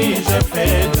la nuit, j'ai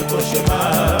fait de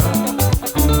cauchemars.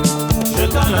 Je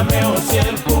tends la main au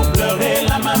ciel pour pleurer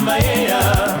la Mama Ea,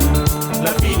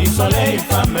 la fille du soleil,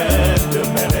 femme de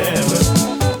mes rêves.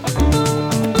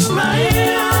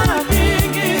 Maïa,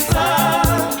 Kingisa,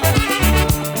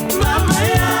 Mama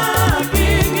Ea,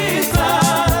 Kingisa.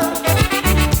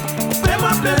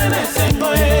 Fais-moi pleurer les sengo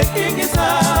et Kingisa.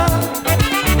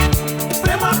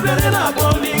 Fais-moi pleurer la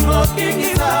bolingo,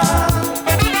 Kingisa.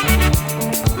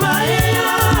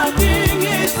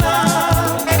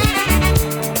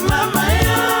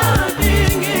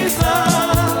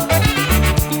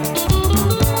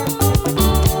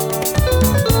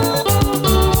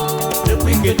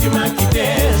 Tu m'as quitté,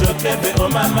 je crève oh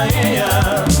Mama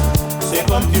Ea. C'est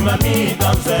comme tu m'as mis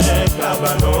dans un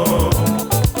cabanon.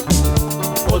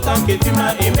 Autant que tu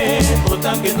m'as aimé,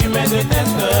 autant que tu me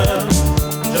détestes,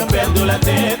 je perds de la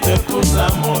tête pour ça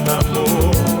mon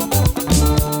amour.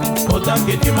 Autant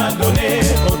que tu m'as donné,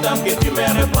 autant que tu me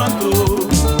reprends tout.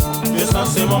 Je sens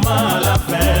ce moment à la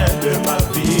fin de ma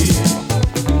vie.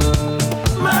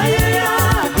 Maïa,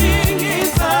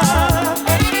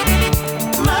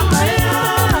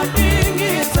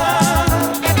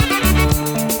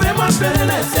 fais-moi pleurer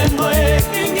les sengo et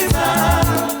Kingisa.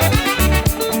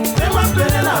 Fais-moi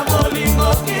pleurer la bolingo,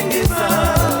 Kingisa.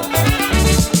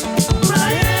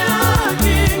 Maïa,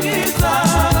 Kingisa.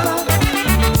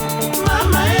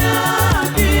 Mama Ea,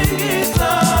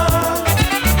 Kingisa.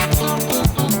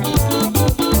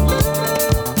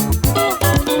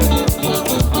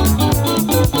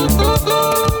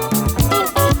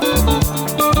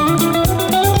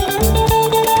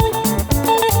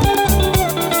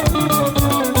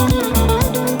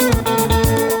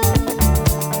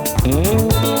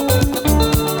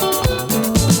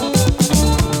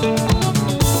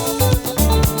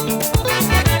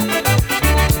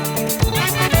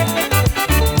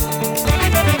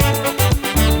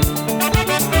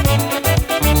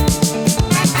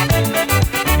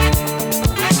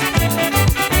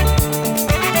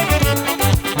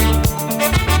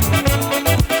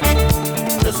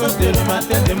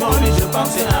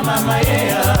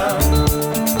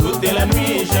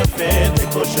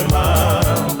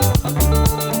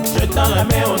 Je tends la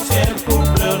main au ciel pour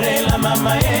pleurer la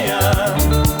Mama Ea,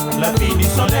 la fille du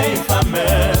soleil, femme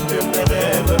de mes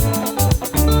rêves.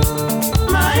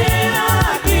 Maïa,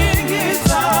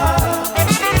 Kingisa.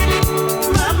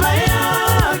 Mama Ea,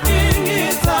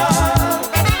 Kingisa.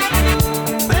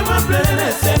 Fais-moi pleurer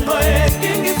les sengo et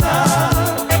Kingisa.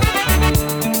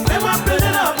 Fais-moi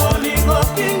pleurer la bolingo,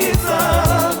 Kingisa.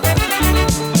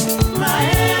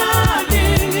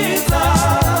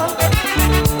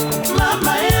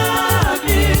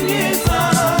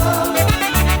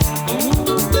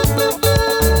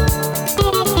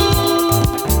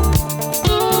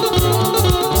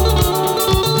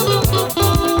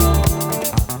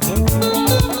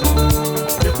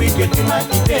 Tu m'as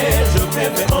quitté, je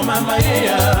crève oh Mama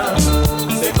Ea.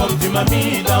 C'est comme tu m'as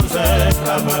mis dans un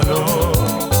cabanon.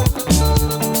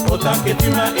 Autant que tu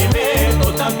m'as aimé,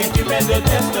 autant que tu me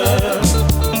détestes,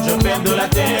 je perds de la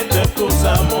tête pour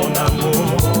ça mon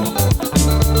amour.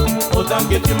 Autant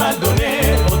que tu m'as donné,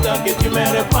 autant que tu me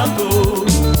reprends tout.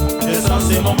 Je sens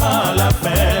ces moments à la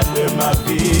fin de ma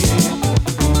vie.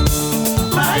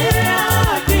 Maïa,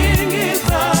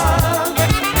 Kingisa.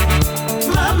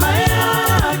 Mama Ea,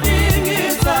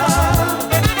 Kingisa.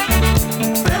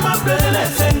 Fais-moi pleurer les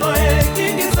sengo et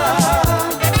Kingisa.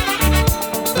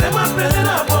 Fais-moi pleurer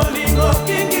la bolingo,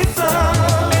 Kingisa.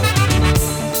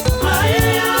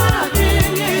 Maïa,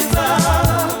 Kingisa.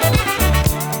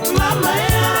 Mama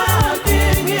Ea,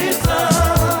 Kingisa.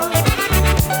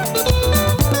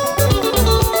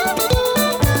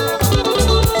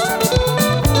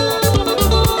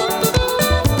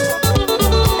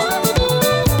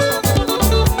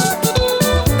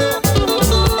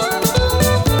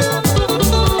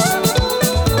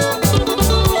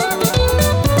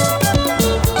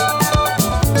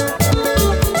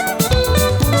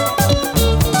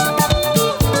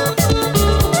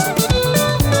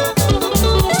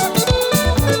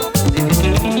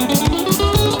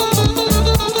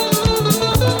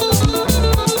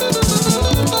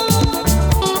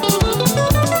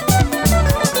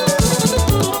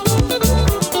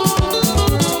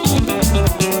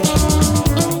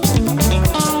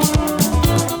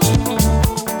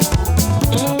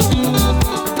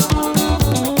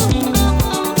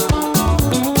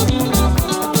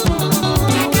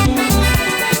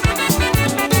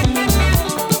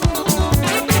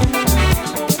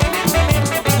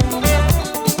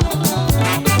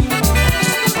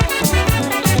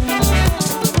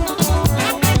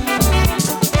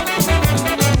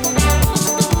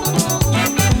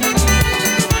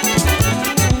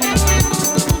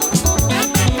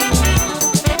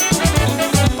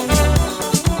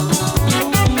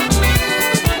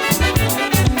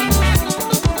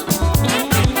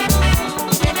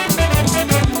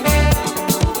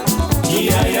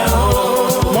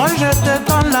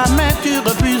 jamais tu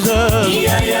refuses.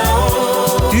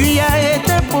 Tu y as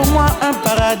été pour moi un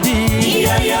paradis.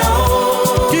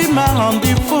 Tu m'as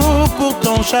rendu fou pour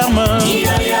ton charme.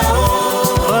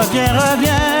 Reviens,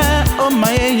 reviens, oh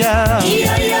Maïa.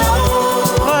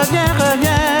 Reviens,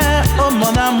 reviens, oh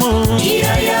mon amour.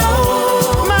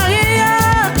 Maïa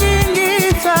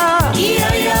Kingisa.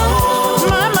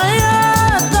 Maïa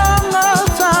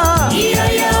Tongosa.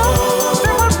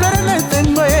 Fais-moi pleurer les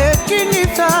tengoye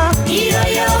Kingisa.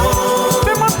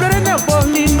 Fais-moi pleurer les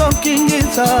bolingo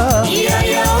Kingisa.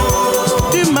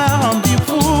 Tu m'as rendu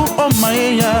fou, oh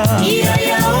Maïa.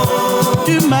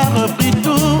 Tu m'as repris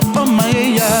tout, oh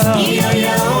Maïa.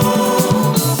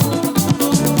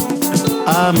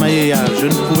 Ah Maïa, je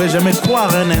ne pouvais jamais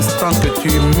croire un instant que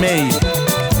tu m'aies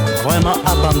vraiment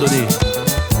abandonné.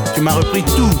 Tu m'as repris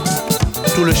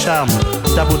tout le charme,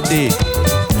 ta beauté,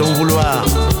 ton vouloir,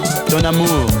 ton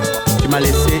amour. Tu m'as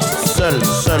laissé seul,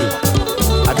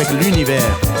 avec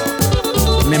l'univers.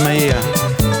 Mais Maïa,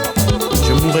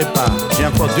 je mourrai pas, j'ai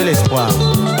encore de l'espoir.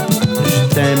 Je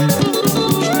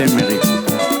t'aimerai.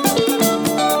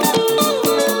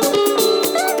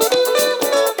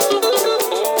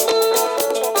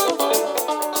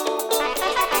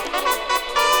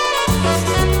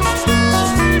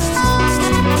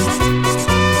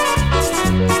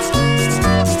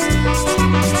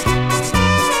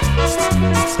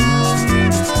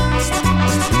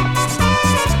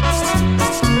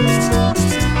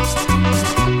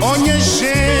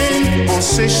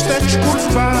 Você está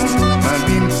desculpando,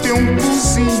 ali tem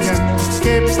cozinha que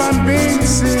é pra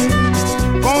benzer.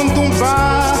 Quando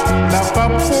bar dá pra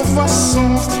povoação,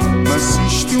 mas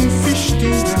existe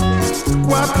festinha,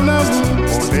 quatro na mão,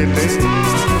 olelê.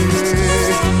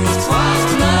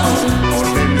 Quatro na mão,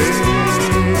 olelê.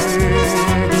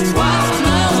 Quatro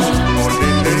na mão,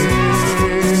 olelê.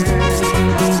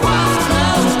 Quatro na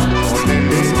mão,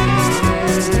 olelê.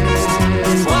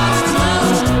 Quatro na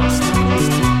mão.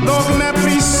 Logo na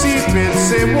princípio,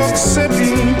 c'est moi que c'est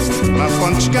bien. Mas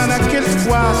quando chegar naquele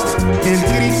quarto, ele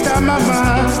grita mamá.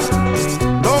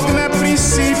 Logo na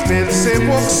princípio, c'est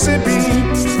moi que c'est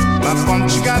bien. Mas quando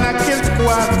chegar naquele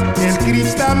quarto, ele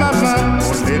grita mamá.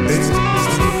 Olelê.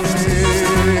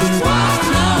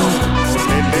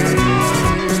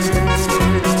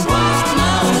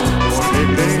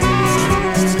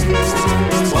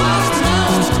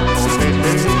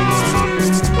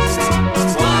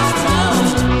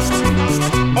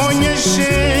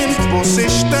 Você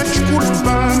está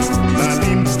desculpando,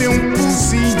 ali tem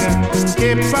cozinha que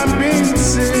é pra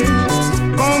benzer.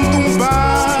 Quando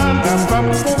bar dá pra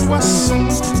povoação,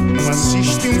 não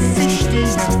assiste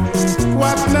festinha,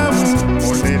 quatro na mão,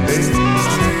 olelê.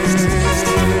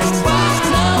 Quatro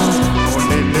na mão,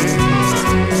 olelê.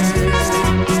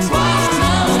 Quatro na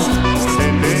mão,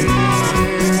 olelê.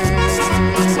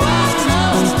 Quatro na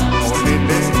mão,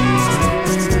 olelê.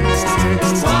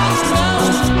 Quatro na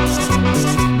mão.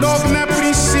 Logo na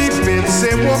princípio,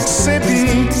 c'est moi que c'est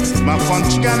bien. Mas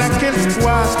quando chegar naquele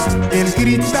quarto, ele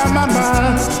grita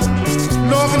mamá.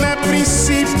 Logo na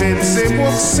princípio, c'est moi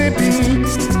que c'est bien.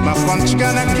 Mas quando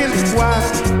chegar naquele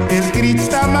quarto, ele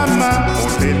grita mamá.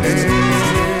 Olelê.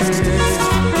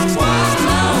 Quatro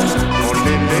na mão,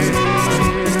 olelê.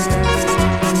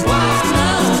 Quatro na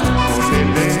mão,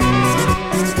 olelê.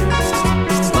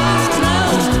 Quatro na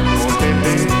mão,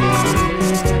 olelê.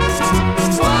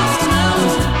 Quatro na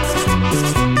mão.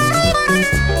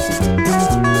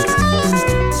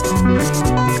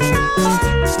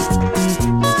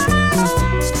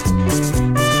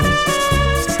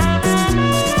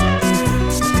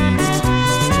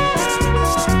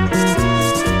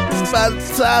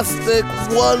 Fantastic,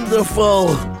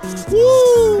 wonderful.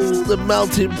 Woo! The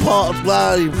Melting Pot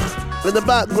live. In the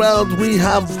background, we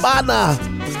have Bana,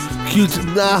 Cute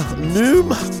Na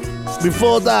Noom.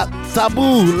 Before that,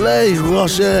 Taboo, Lay,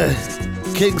 Rocher,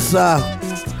 Kingsa.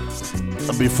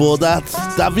 And before that,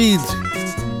 David,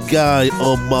 Guy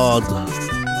Omod,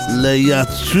 Leia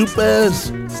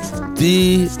Troopers,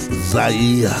 D.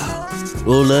 Zaya.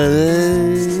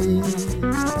 Ole.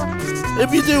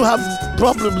 If you do have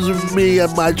problems with me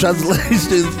and my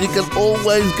translations, you can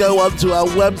always go onto our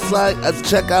website and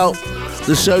check out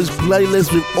the show's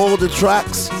playlist with all the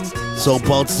tracks,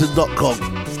 soulpartisan.com.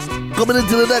 Coming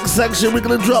into the next section, we're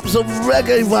going to drop some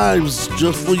reggae vibes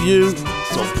just for you.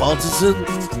 Soul Partisan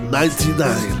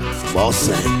 99.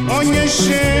 Você. Olha,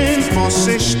 gente,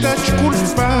 você está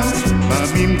desculpado. Pra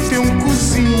mim tem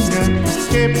cozinha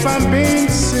que é pra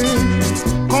benzer.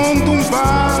 Quando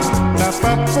bar dá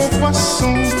pra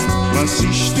povoação, mas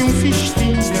existe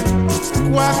festinha,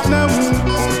 quatro na mão,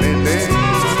 olelê.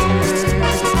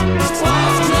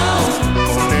 Quatro na mão,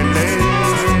 olelê.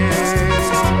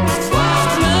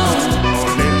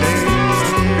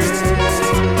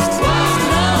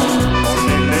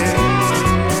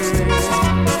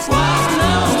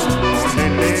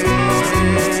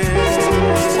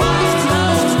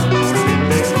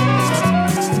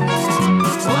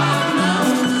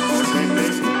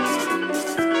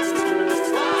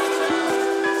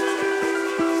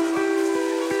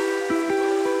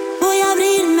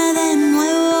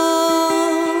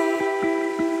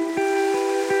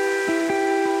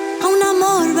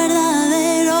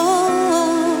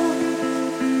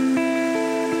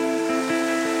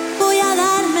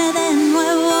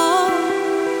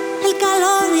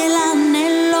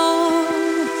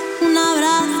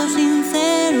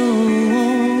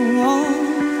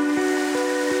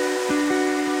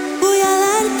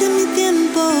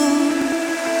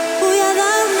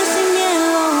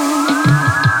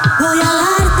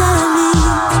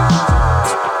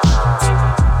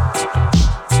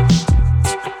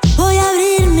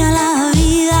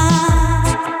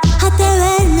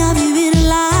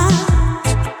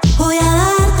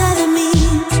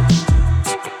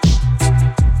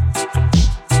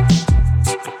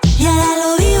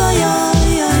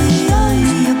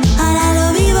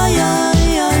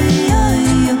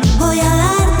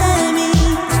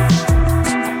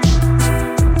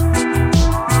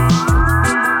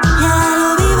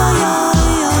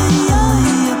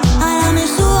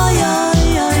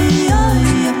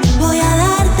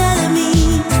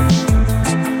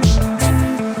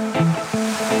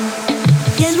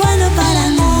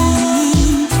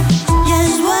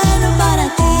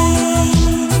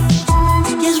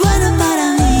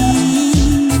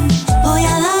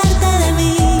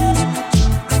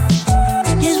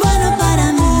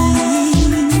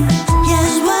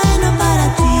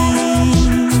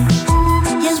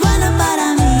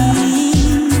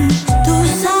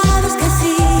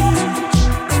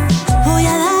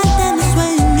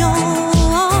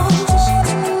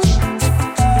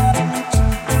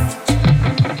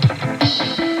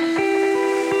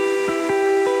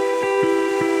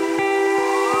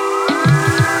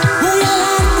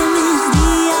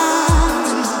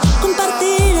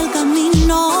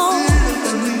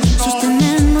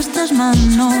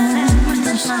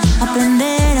 escucharnos,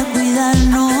 aprender a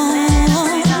cuidarnos.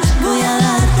 Voy a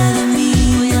darte de mí,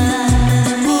 voy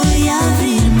a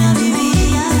abrirme a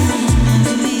vivir,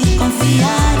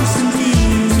 confiar y sentir.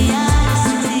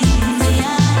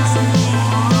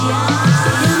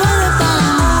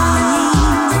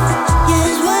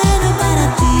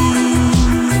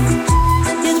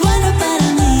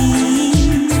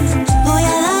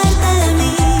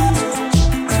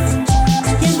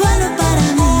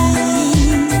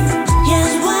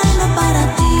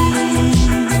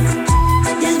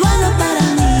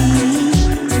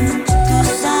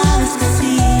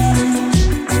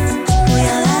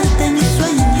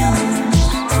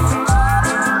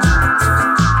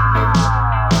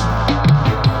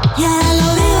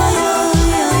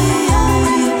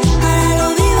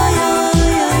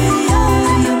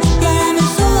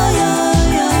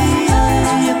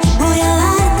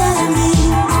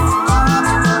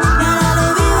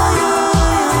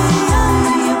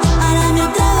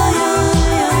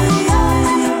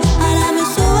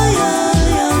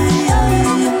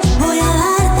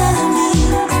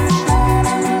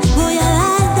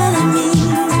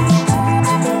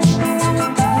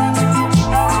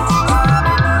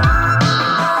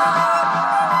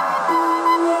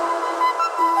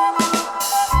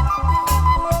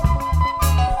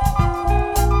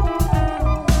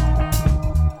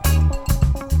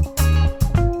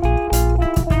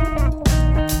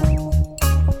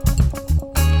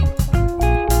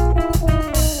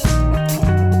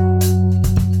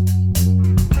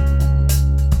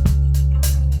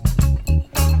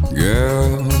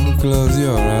 Close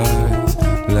your eyes,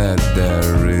 let that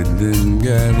rhythm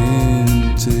get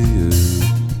into you.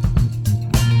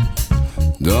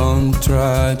 Don't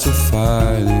try to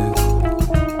fight it,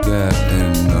 there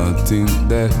ain't nothing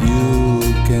that you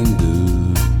can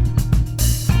do.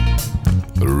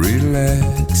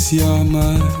 Relax your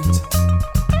mind,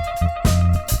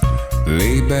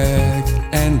 lay back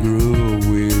and groove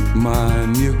with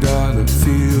mine. You gotta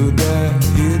feel that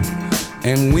hit,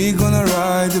 and we gonna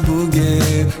ride the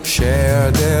boogie,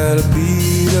 share that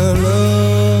beat of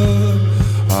love.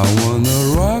 I wanna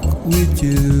rock with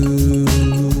you,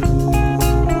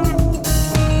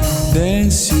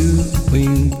 dance you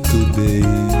in today.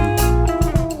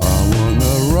 I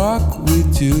wanna rock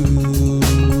with you,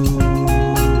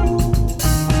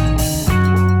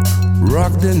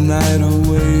 rock the night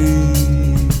away,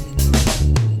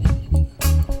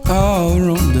 out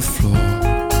on the floor.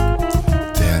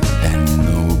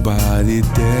 Nobody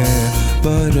there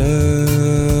but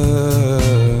us.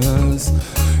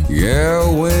 Yeah,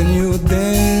 when you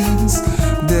dance,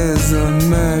 there's a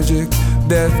magic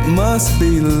that must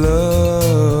be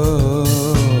love.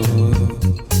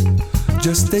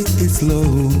 Just take it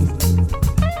slow.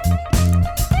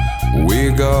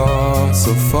 We got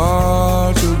so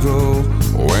far to go.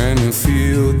 When you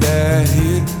feel that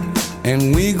hit,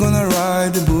 and we gonna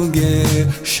ride the boogie,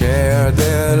 share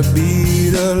that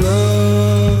beat of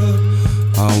love.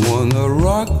 I wanna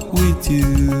rock with you,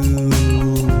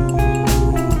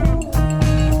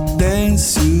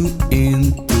 dance you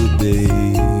in today.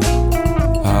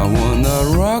 I wanna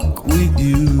rock with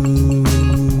you,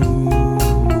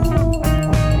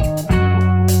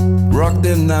 rock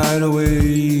the night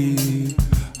away.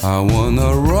 I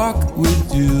wanna rock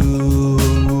with you,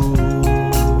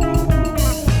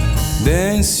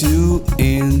 dance you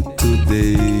in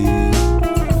today.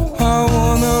 I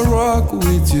wanna rock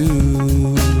with you,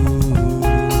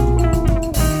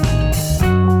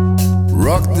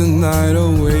 rock the night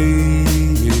away.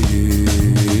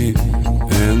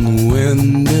 And when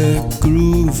the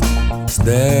groove is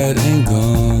dead and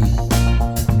gone,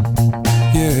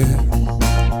 yeah,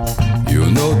 you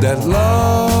know that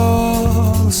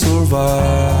love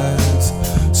survives,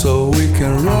 so we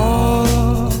can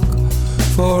rock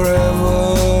forever.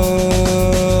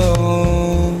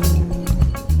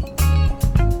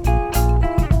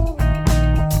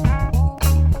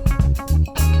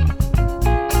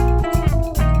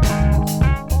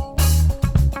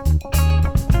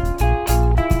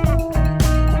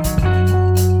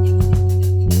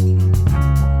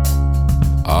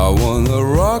 I wanna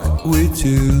rock with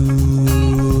you,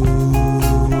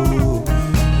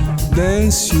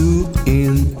 dance you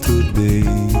in today.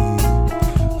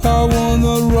 I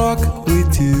wanna rock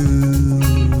with you,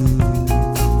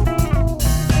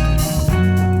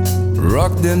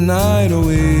 rock the night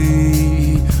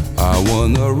away. I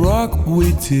wanna rock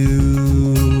with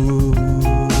you,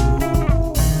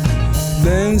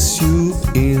 dance you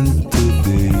in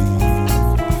today.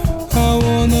 I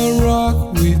wanna rock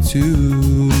with you,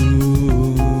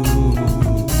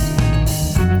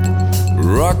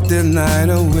 rock the night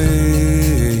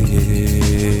away.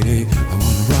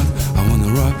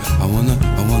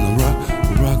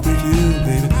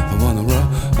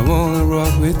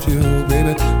 with you,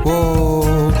 baby.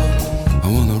 Whoa, I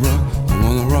wanna rock,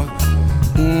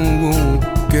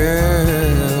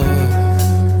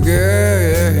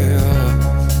 girl,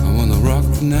 I wanna rock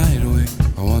the night away.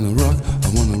 I wanna rock, I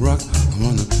wanna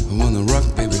rock,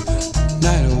 baby,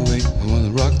 night away. I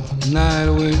wanna rock the night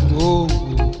away. Whoa,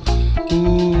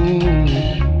 ooh.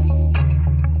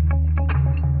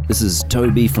 This is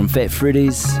Toby from Fat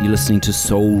Freddy's. You're listening to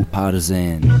Soul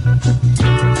Partisan.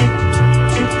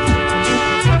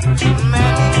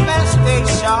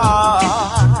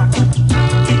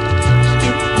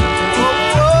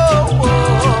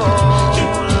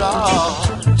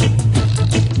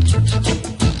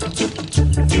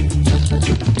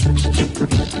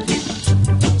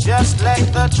 Just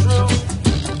let the truth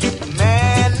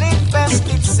manifest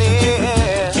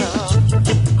itself.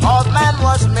 'Cause man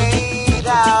was made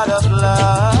out of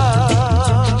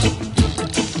love.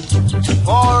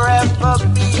 Forever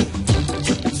be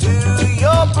to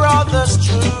your brothers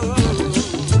true.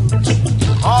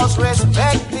 'Cause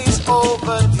respect is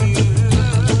overdue.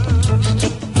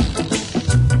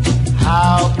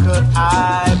 How could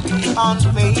I be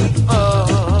unfaithful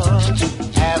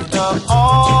after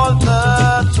all the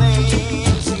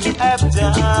things you have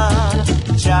done?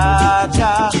 Jah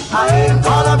Jah, I ain't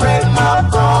gonna break my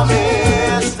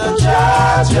promise to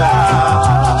Jah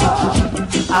Jah.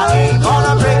 I ain't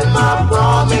gonna break my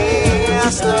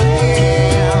promise to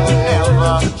him,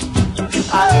 never.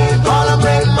 I ain't gonna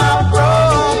break my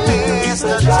promise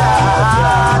to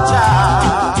Jah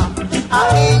Jah. I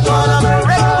ain't gonna break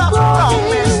my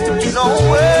promise, no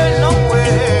way, no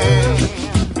way.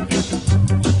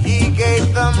 He gave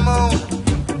the moon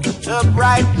to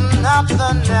brighten up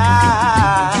the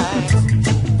night.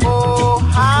 Oh,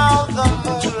 how the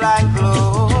moonlight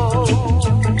glows.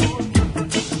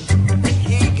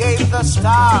 He gave the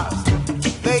stars,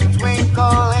 they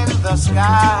twinkle in the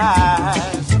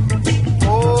skies.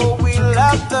 Oh, we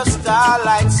love the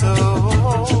starlight so.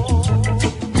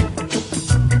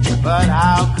 But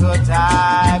how could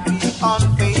I be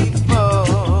unfaithful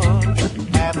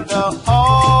after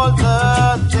all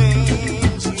the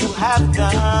things you have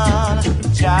done?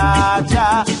 Jah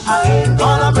Jah, I ain't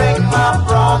gonna break my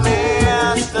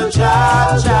promise to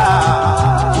Jah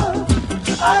Jah.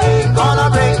 I ain't gonna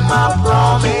break my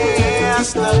promise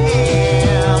to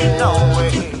him, no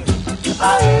way. I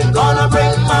ain't gonna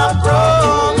break my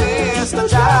promise to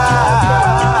Jah.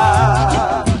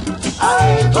 I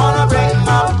ain't gonna break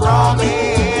my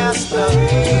promise to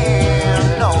him,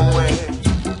 no way.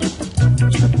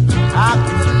 I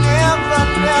could never,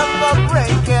 never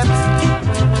break it,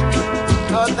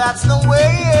 'cause that's the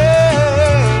way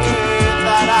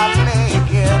that I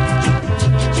make it.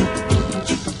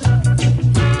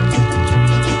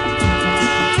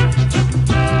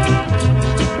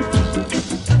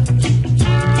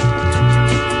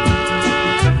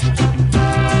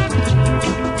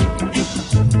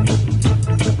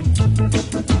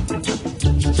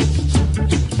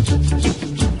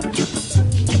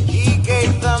 He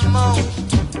gave the moon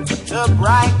to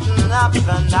brighten up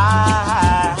the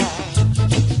night.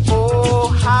 Oh,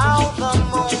 how the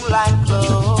moonlight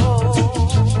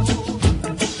glows.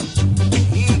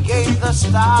 He gave the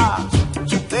stars,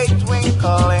 they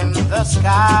twinkle in the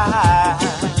sky.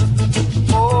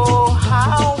 Oh,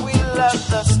 how we love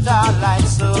the starlight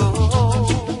so.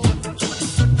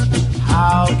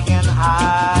 How can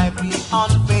I be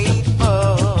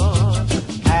unfaithful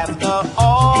after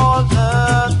all the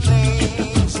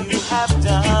things you have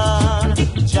done?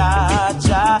 Jah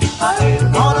Jah, I ain't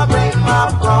gonna break my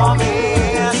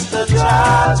promise to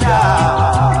Jah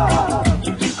Jah.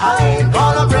 I ain't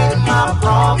gonna break my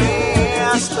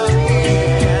promise to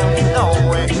him, no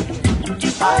way.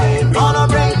 I ain't gonna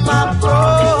break my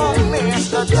promise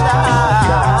to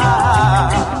Jah.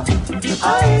 I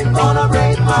ain't gonna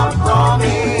break my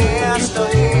promise to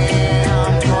him,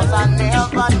 'cause I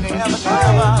never, never,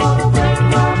 never.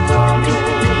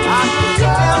 I could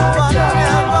never,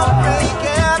 never break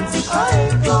it.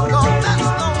 No, that's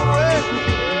no way.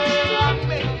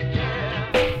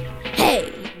 Hey,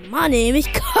 my name is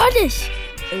Curtis,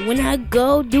 and when I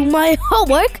go do my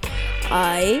homework,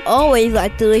 I always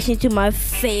like to listen to my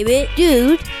favorite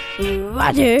dude,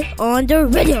 Roger, on the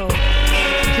radio.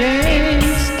 Can't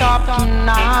stop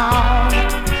now,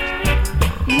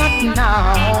 not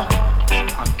now.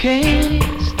 I can't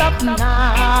stop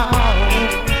now.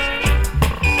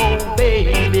 Oh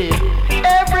baby,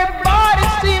 everybody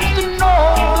seems to know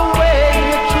the way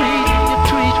you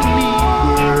treat me,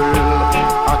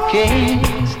 girl. I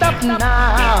can't stop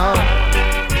now.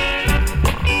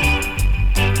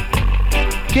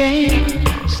 Can't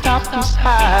stop this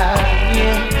high,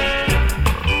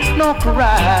 no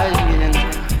crying.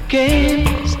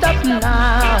 can't stop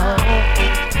now.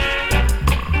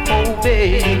 Oh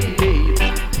baby,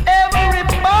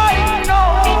 everybody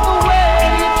knows the way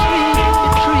you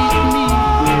treat me,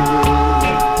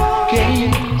 girl.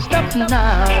 Can't stop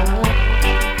now.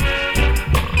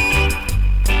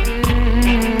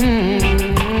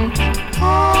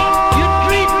 You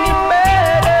treat me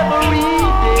bad every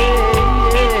day,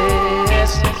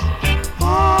 yes.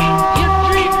 You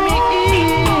treat me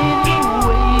in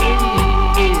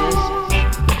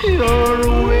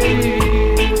your way.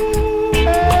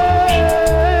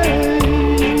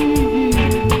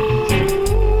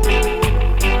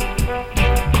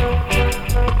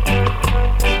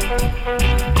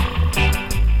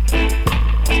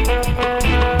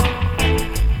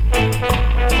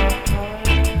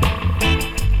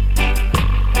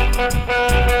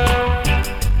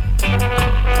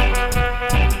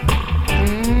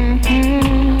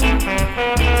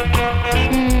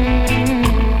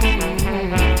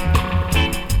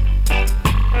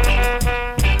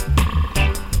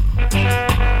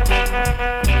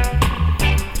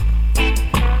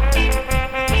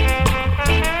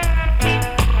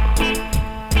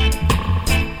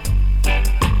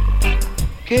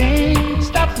 Can't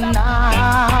stop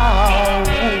now,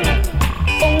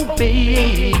 oh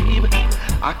babe,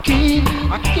 I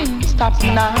can't stop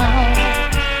now,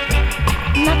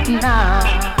 not now.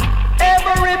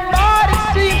 Everybody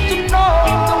seems to know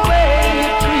the way you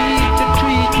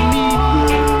treat me,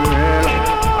 girl.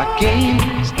 I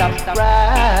can't stop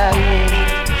crying,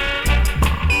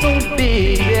 oh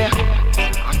baby,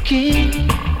 I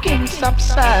can't stop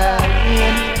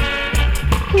sighing,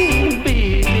 ooh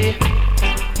baby.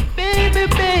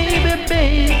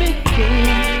 Baby,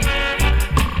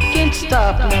 can't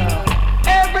stop now.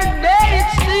 Every day it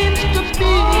seems to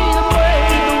be the way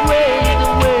you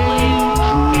treat me.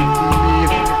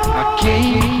 I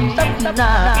can't stop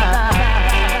now.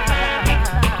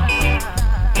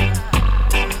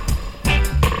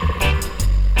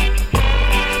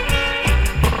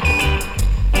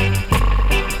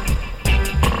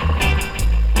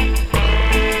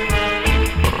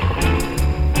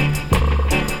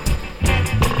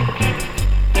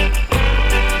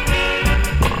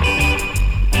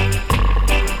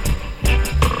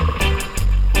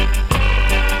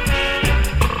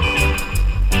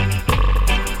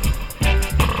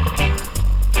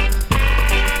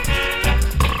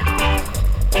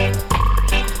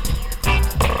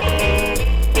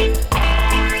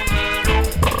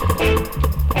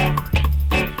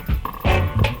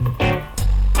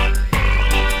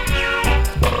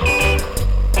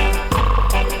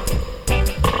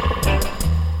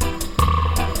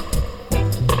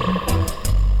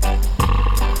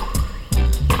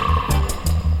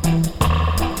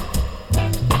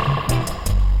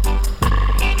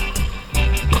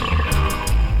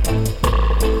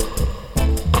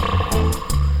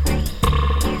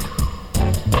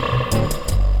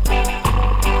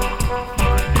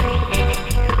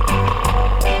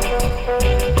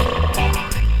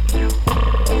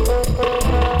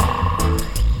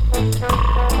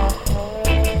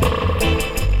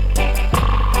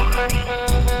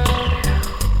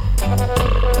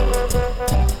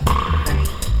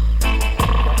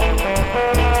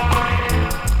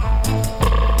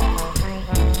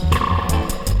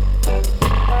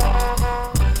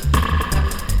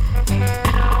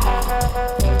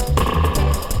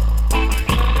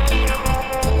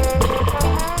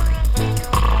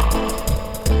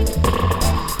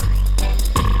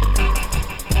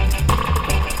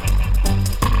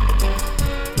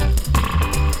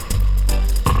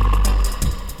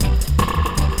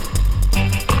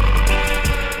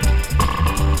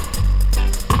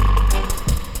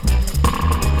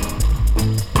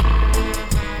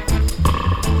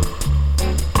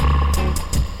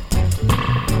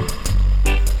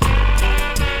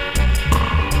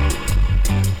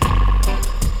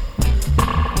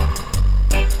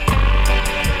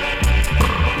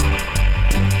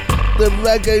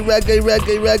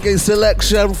 The reggae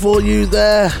selection for you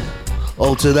there.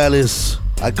 Alton Ellis,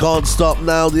 I Can't Stop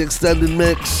Now, the extended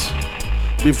mix.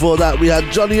 Before that we had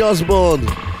Johnny Osborne,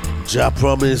 Ja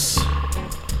Promise.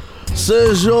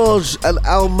 Sir George and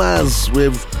Almaz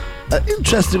with an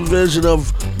interesting version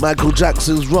of Michael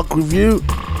Jackson's Rock Review.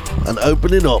 And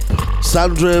opening up,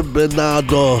 Sandra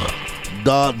Bernardo,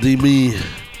 Dart de Me,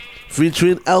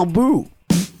 featuring El Boo.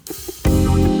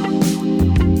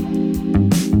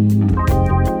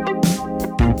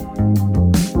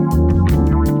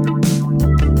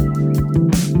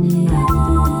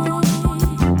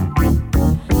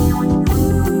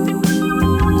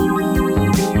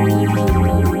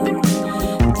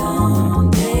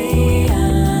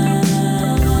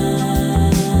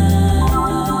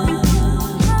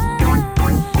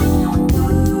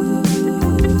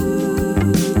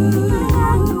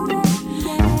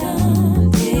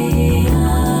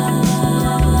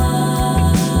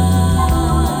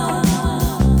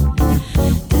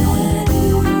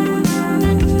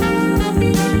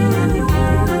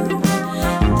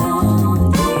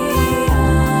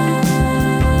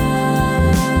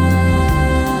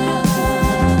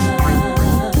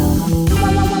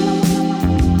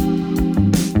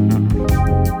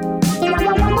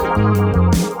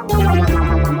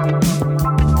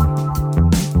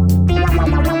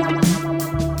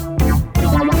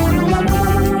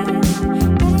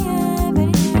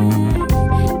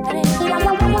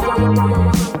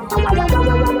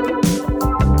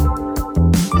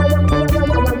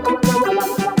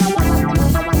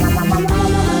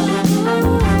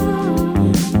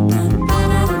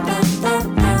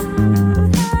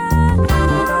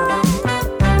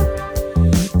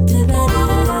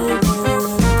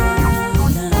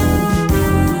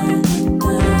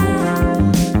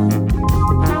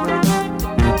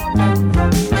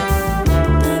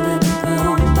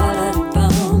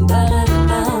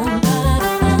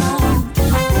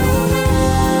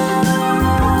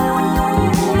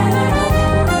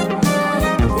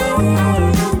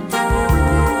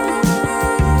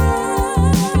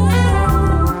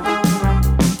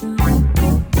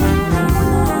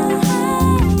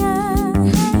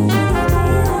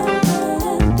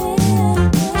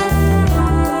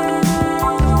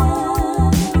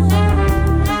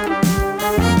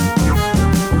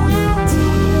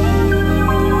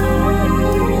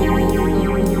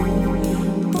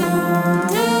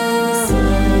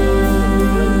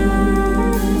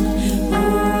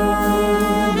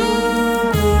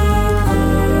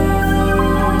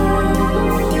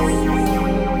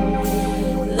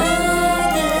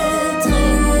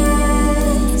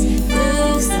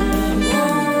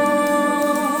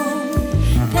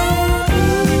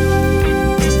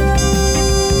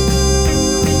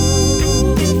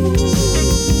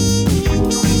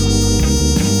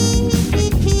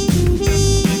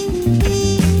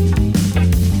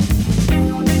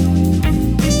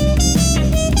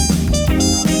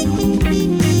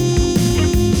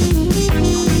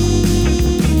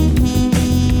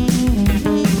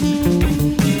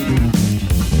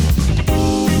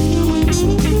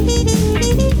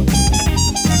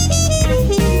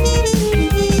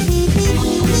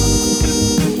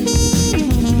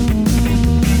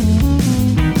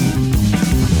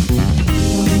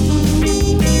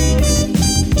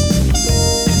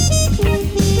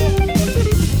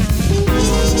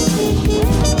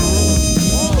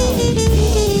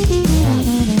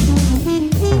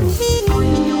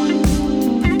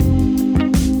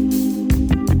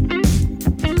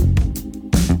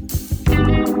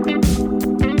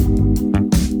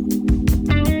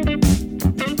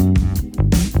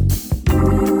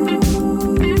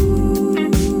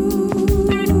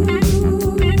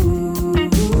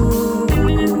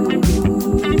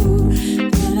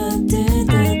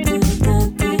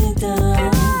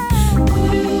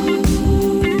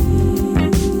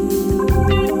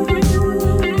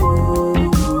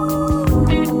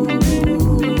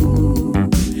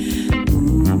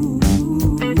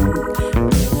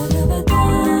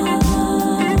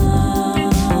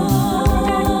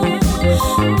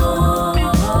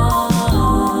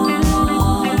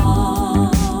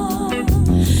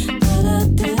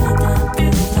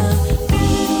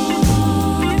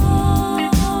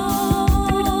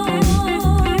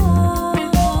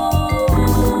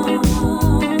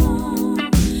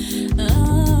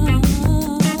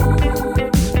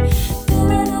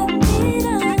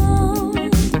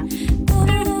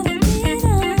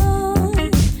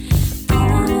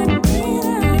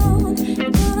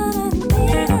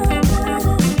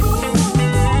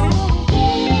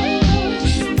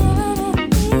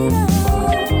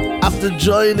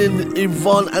 Joining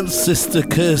Yvonne and sister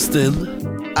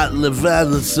Kirsten at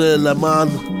Laverne-sur-le-Marne,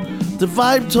 the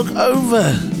vibe took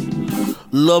over.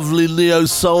 Lovely neo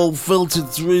soul filtered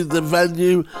through the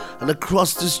venue and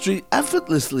across the street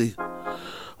effortlessly.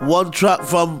 One track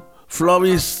from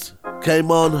Florist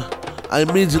came on. I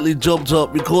immediately jumped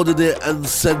up, recorded it and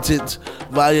sent it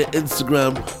via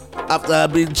Instagram after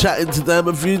I'd been chatting to them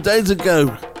a few days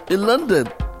ago in London.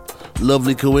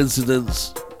 Lovely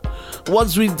coincidence.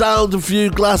 Once we downed a few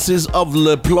glasses of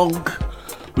Le Blanc,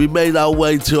 we made our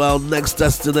way to our next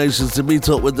destinations to meet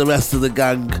up with the rest of the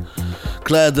gang.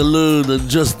 Claire de Lune and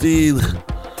Justine,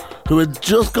 who had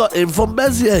just got in from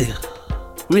Béziers.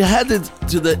 We headed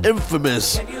to the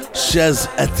infamous Chez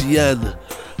Etienne,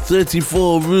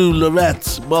 34 Rue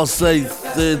Lorette, Marseille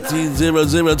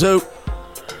 13002.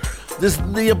 This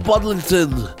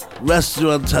Neapolitan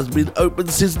restaurant has been open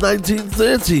since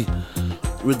 1930.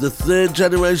 With the third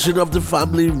generation of the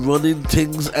family running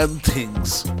things and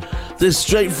things. This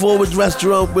straightforward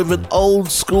restaurant with an old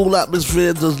school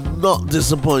atmosphere does not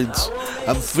disappoint,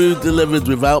 and food delivered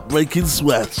without breaking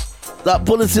sweat. That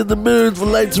put us in the mood for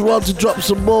later on to drop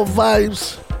some more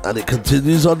vibes, and it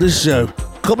continues on this show.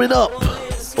 Coming up,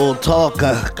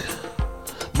 Autarkak,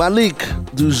 Malik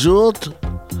Dujour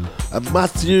and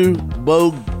Matthew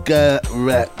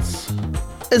Bogaret.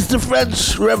 It's the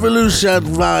French Revolution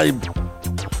vibe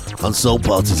on Soul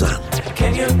Partisan.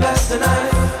 Can you pass the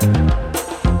knife?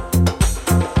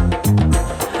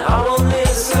 I will need a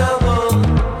scalpel.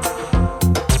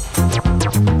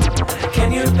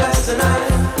 Can you pass the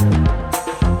knife?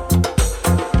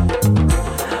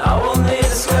 I will need a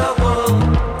scalpel.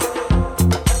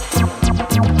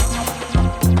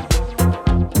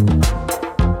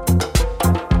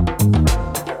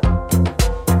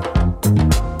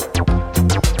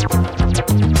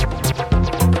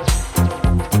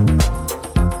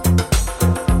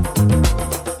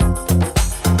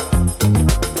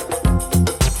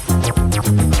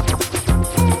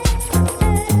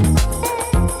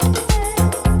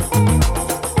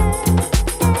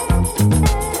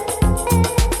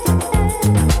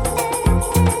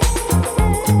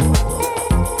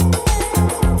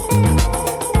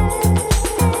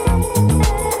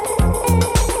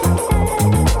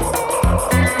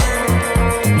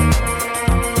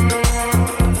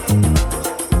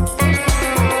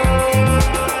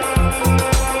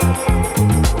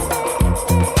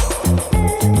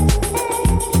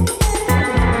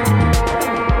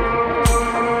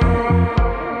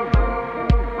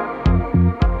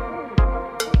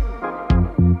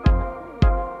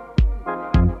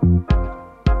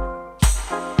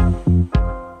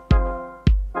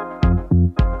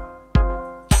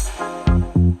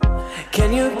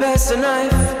 Can you pass the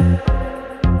knife?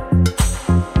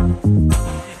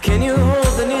 Can you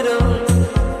hold the needle?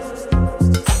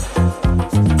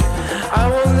 I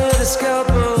will need a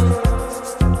scalpel.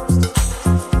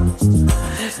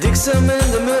 Dig some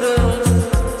in the middle.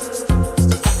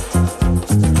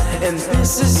 And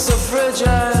this is so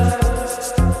fragile.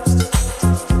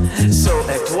 So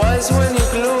act wise when you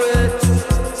glue it.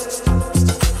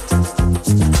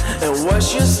 And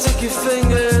wash your sticky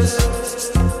fingers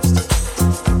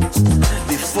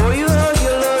before you hug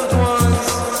your loved ones.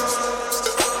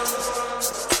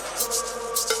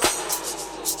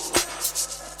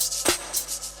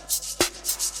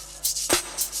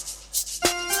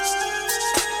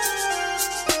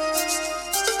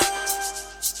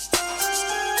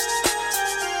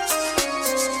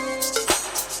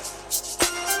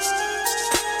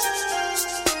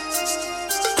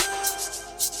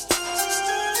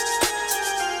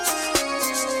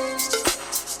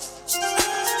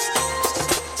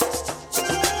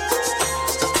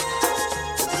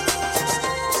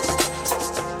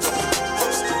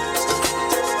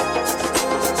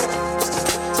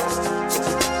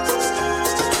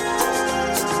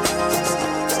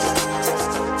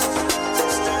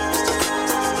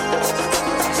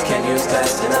 Can you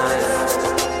pass the knife?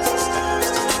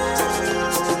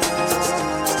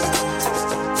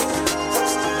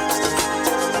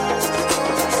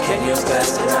 Can you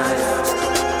pass the knife?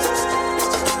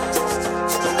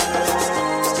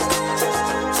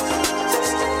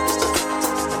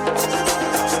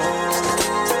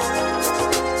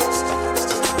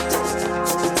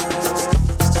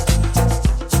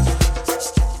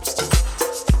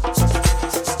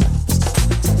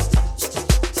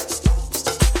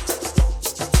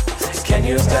 Can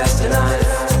you pass the knife?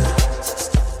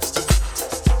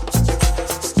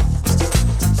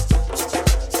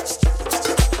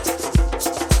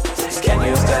 Can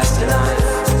you pass the knife?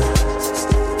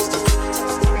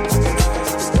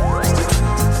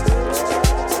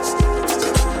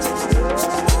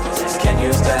 Can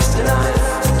you pass the knife?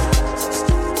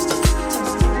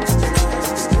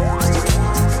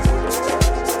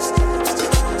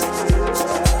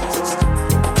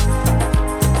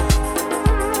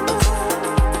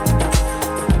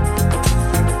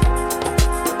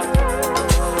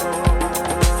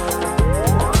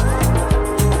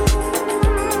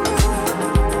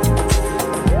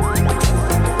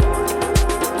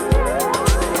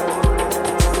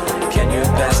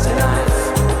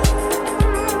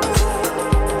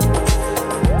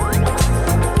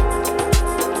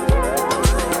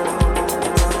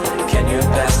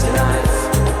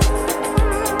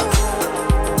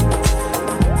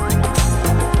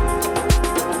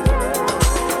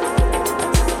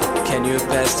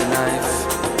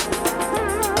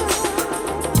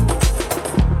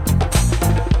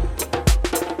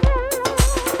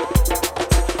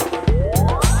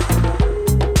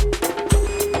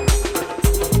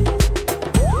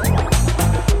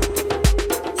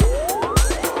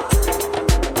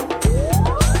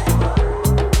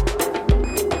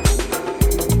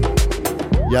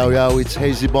 Yo, yo, it's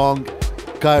Hazy Bong,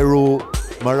 Cairo,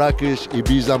 Marrakesh,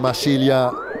 Ibiza,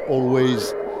 Marsilia,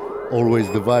 always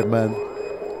the vibe, man.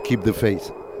 Keep the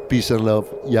faith. Peace and love.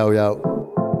 Yo, yo.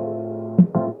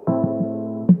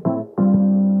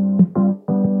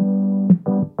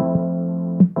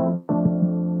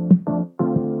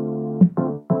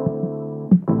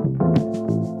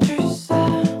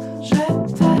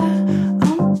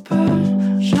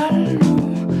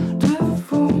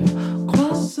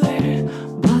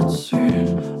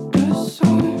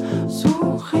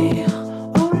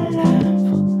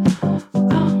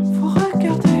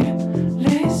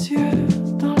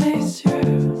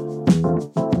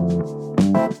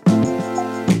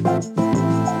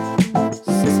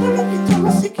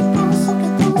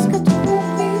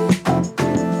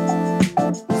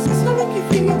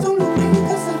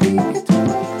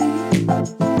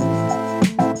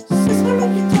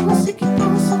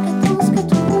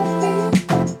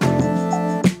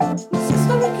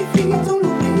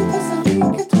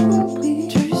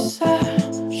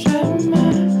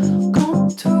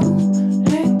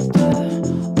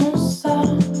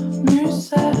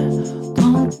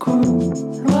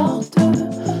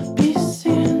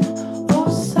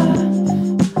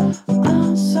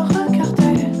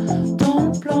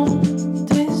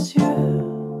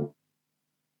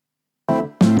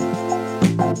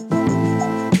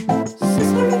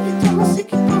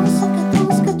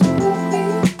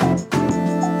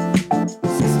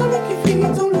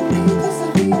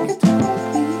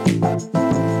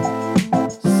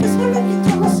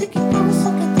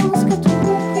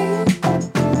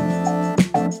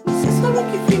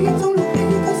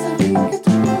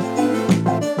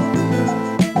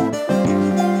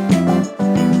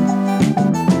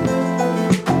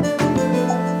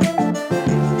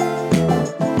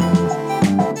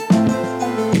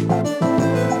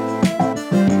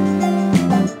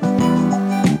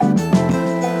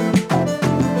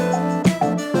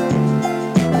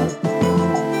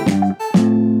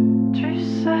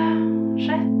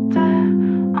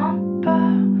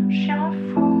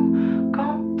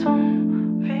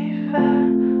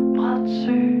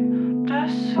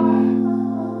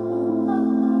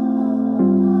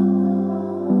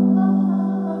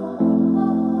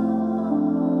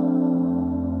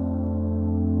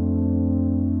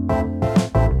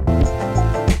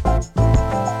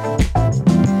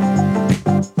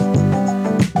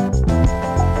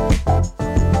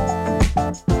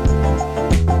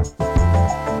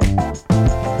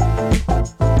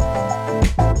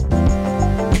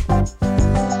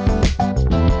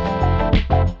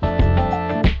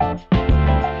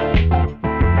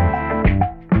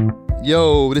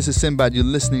 Yo, this is Sinbad. You're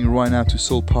listening right now to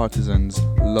Soul Partisans.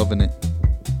 Loving it.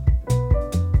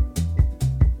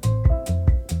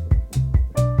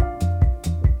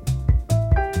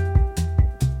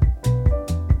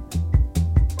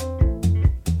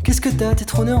 Qu'est-ce que t'as, t'es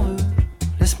trop nerveux,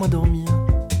 laisse-moi dormir.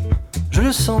 Je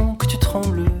le sens que tu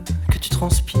trembles, que tu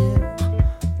transpires.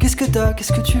 Qu'est-ce que t'as,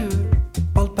 qu'est-ce que tu veux,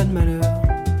 parle pas de malheur.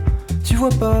 Tu vois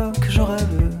pas que je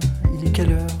rêve, il est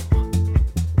quelle heure?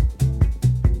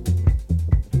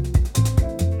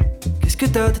 Qu'est-ce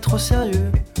que t'as, t'es trop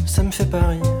sérieux, ça me fait pas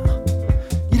rire.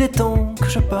 Il est temps que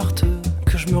je parte,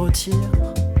 que je me retire.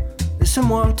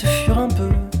 Laisse-moi te fuir un peu,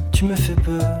 tu me fais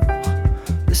peur.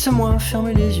 Laisse-moi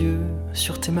fermer les yeux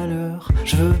sur tes malheurs.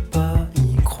 Je veux pas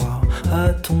y croire à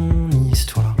ton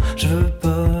histoire. Je veux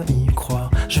pas y croire,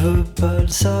 je veux pas le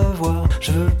savoir.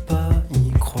 Je veux pas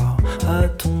y croire à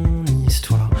ton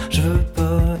histoire. Je veux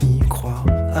pas y croire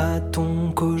à ton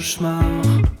cauchemar.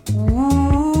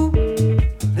 Ouh,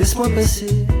 laisse-moi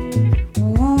passer.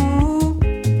 Ouh,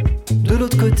 de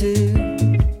l'autre côté.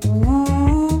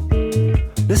 Ouh,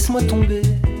 laisse-moi tomber.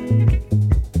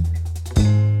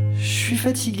 Je suis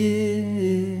fatigué.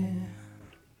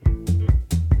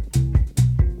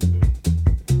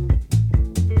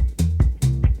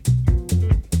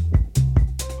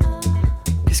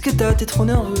 Qu'est-ce que t'as, t'es trop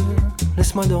nerveux,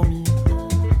 laisse-moi dormir.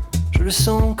 Je le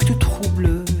sens que tu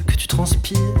troubles, que tu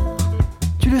transpires.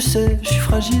 Tu le sais, je suis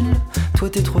fragile, toi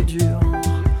t'es trop dur.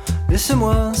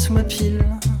 Laisse-moi sous ma pile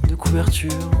de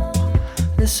couverture.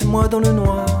 Laisse-moi dans le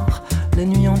noir, la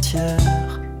nuit entière.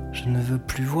 Je ne veux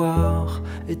plus voir,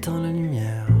 éteins la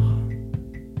lumière.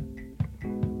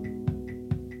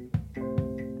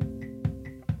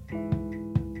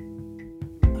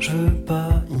 Je veux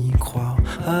pas y croire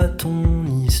à ton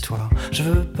histoire. Je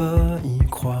veux pas y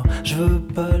croire, je veux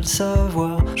pas le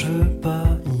savoir. Je veux pas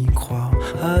y croire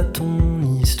à ton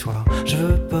histoire. Je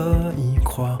veux pas y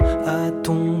croire à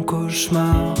ton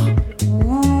cauchemar.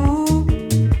 Ouh,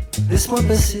 laisse-moi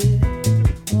passer.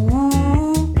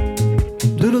 Ouh,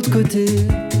 de l'autre côté.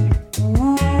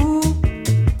 Ouh,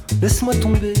 laisse-moi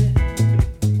tomber.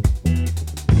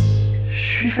 Je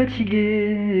suis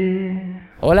fatigué.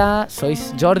 Hola,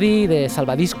 sois Jordi de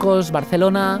Salvadiscos,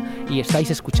 Barcelona, y estáis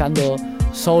escuchando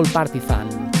Soul Partisan.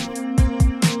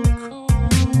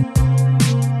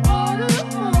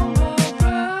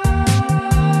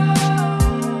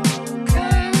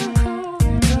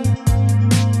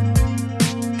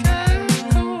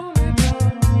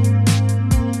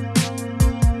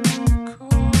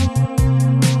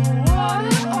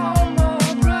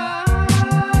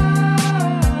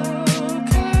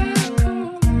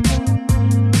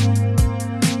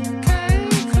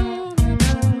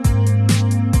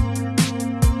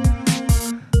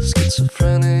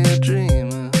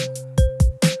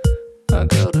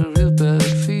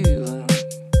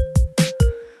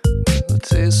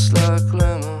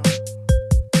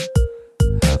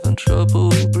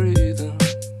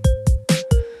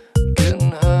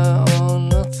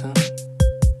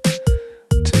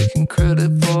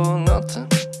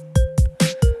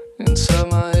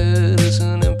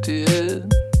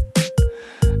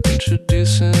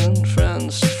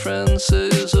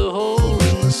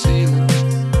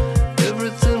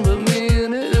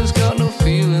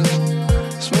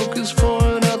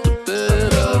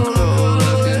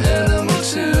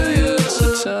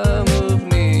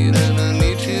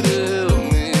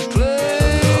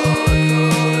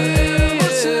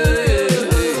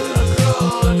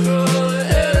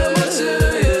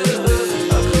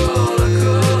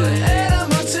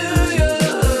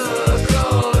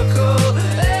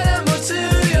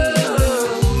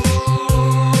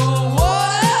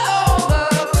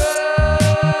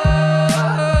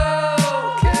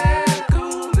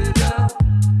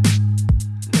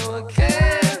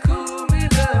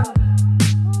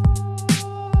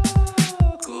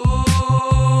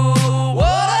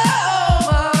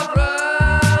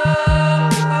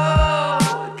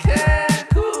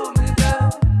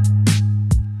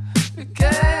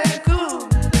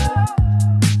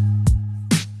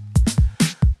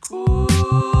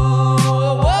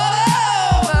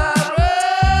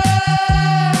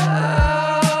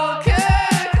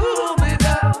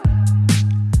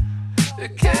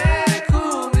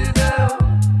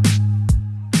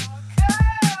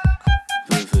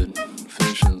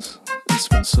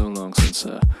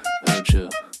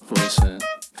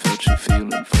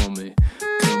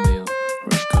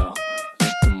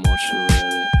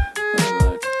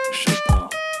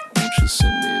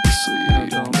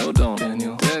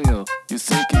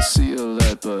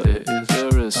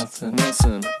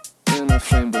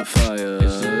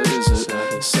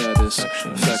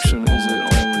 Satisfaction, is it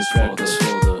only practice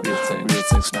for the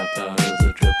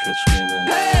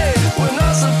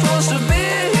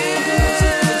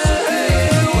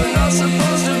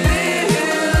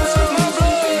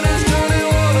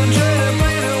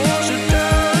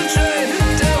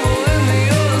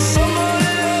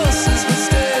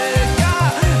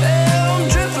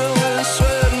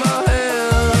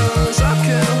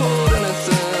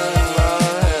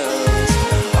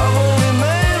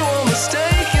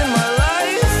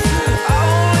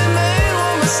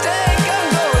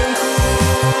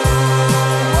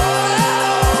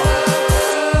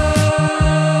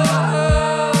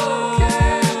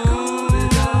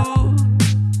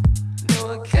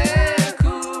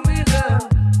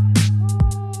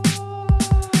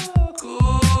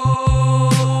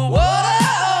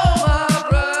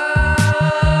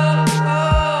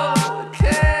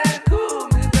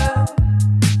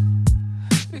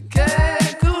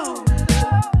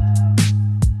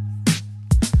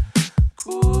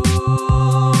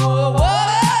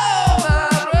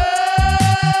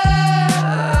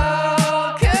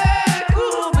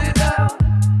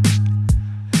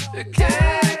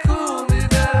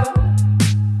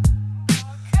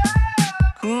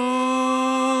Give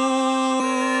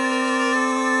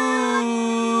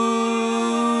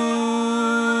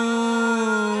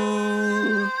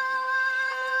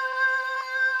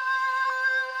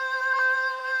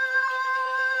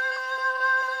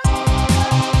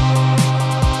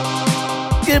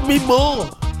me more.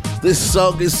 This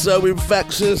song is so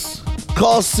infectious.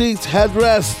 Car seat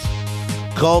headrest.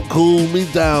 Can't cool me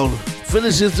down.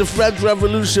 Finishes the French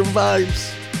Revolution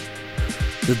vibes.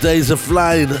 The days are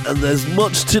flying and there's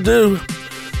much to do.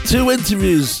 2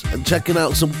 interviews and checking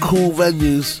out some cool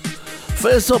venues.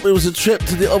 First up, it was a trip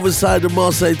to the other side of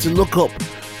Marseille to look up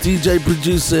DJ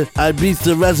producer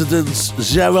Ibiza residence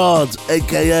Gerard,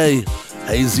 aka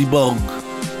Hazy Bong.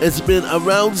 It's been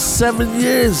around 7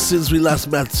 years since we last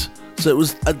met, so it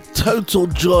was a total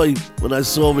joy when I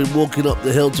saw him walking up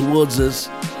the hill towards us.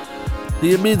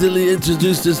 He immediately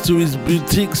introduced us to his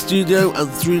boutique studio and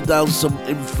threw down some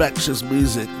infectious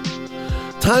music.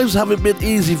 Times haven't been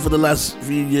easy for the last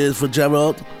few years for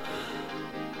Gerard,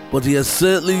 but he has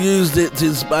certainly used it to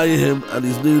inspire him and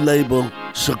his new label,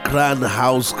 Chakran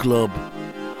House Club.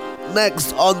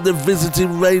 Next on the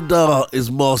visiting radar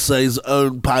is Marseille's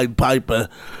own Pied Piper,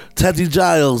 Teddy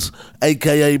Giles,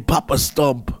 aka Papa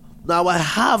Stomp. Now, I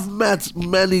have met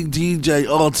many DJ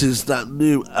artists that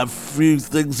knew a few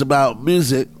things about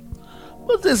music,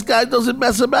 but this guy doesn't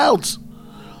mess about.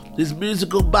 His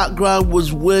musical background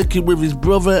was working with his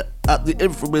brother at the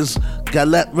infamous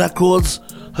Galette Records,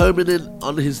 homing in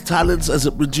on his talents as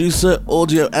a producer,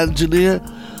 audio engineer,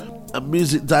 and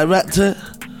music director.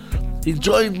 He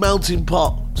joined Melting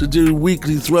Pot to do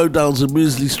weekly throwdowns of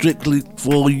Muesli strictly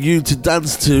for you to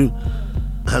dance to,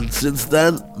 and since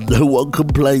then, no one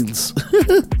complains.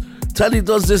 Teddy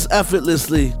does this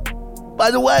effortlessly.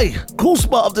 By the way, cool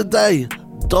spot of the day,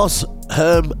 Dos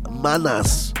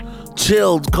Hermanas.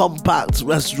 Chilled, compact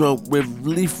restaurant with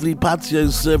leafy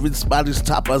patios serving Spanish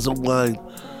tapas and wine.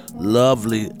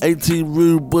 Lovely. 18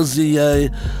 Rue Buzzier.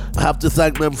 I have to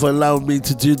thank them for allowing me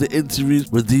to do the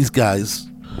interviews with these guys.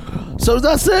 So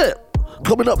that's it.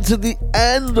 Coming up to the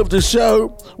end of the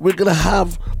show, we're going to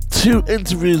have 2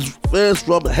 interviews. First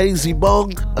from Hazy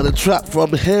Bong and a track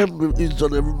from him. He's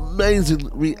done an amazing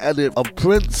re-edit of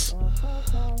Prince.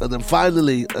 And then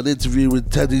finally, an interview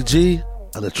with Teddy G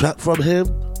and a track from him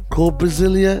called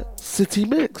Brasilia City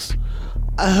Mix.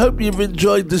 I hope you've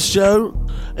enjoyed the show.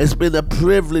 It's been a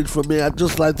privilege for me. I'd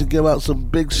just like to give out some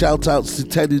big shout outs to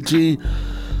Teddy G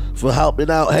for helping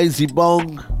out Hazy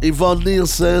Bong, Yvonne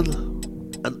Nielsen,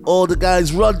 and all the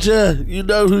guys. Roger, you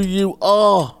know who you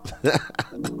are.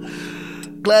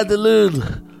 Claire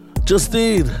DeLune,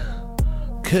 Justine,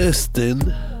 Kirsten,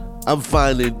 and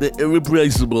finally the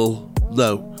irreplaceable,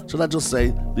 no, should I just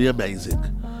say the amazing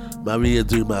Maria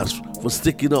Dumas for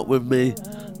sticking up with me,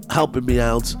 helping me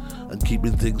out, and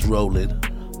keeping things rolling.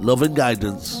 Love and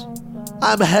guidance.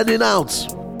 I'm heading out.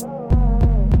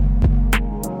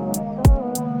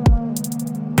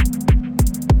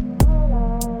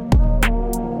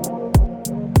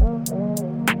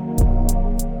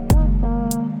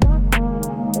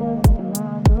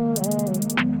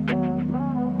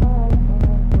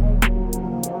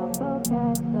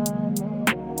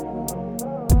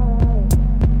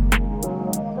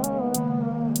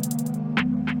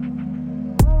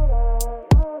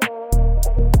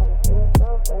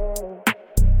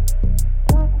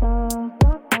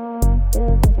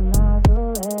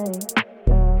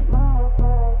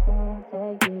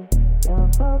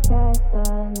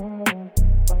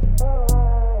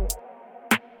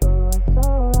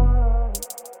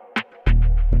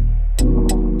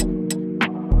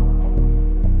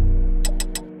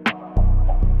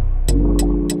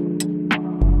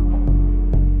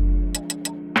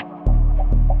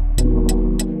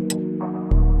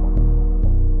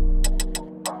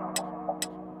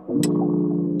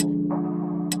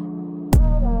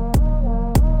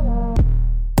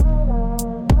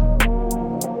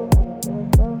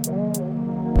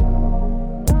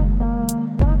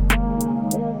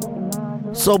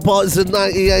 Soul Partisan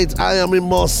 98, I am in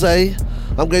Marseille.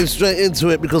 I'm going straight into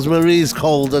it because Marie's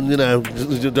cold and, you know,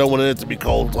 you don't want her to be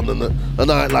cold on a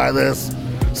night like this.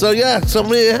 So yeah, so I'm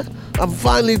here. I've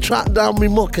finally tracked down me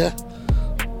mucker.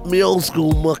 Me old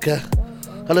school mucker.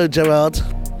 Hello, Gerard.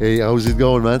 Hey, how's it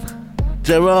going, man?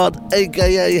 Gerard,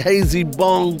 aka Hazy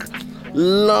Bong.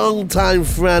 Long-time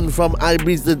friend from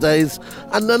Ibiza days.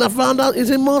 And then I found out he's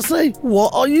in Marseille.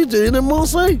 What are you doing in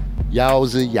Marseille?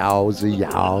 Yowza, yowza,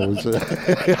 yowza.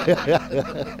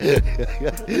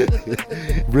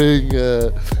 Bring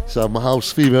some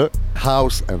house fever.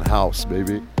 House and house,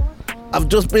 baby. I've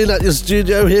just been at your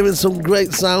studio hearing some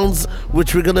great sounds,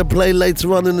 which we're going to play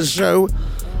later on in the show.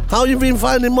 How you been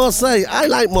finding Marseille? I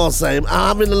like Marseille.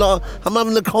 I'm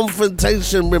having a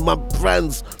confrontation with my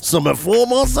friends. Some are for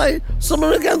Marseille, some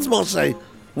are against Marseille.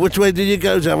 Which way do you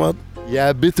go, Jamad? Yeah,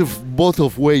 a bit of both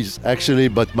of ways actually,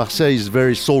 but Marseille is a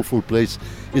very soulful place.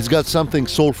 It's got something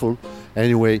soulful.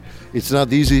 Anyway, it's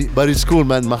not easy, but it's cool,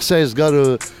 man. Marseille has got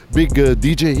a big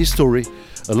DJ history,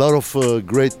 a lot of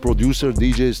great producer,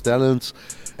 DJs, talents.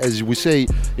 As we say,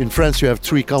 in France you have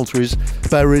 3 countries,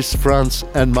 Paris, France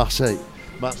and Marseille.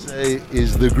 Marseille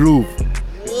is the groove.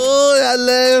 Oh, I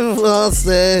love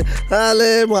Marseille.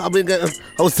 I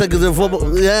was taking the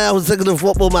football. Yeah, I was taking the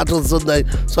football match on Sunday,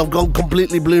 so I've gone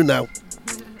completely blue now.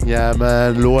 Yeah,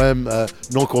 man, l'OM,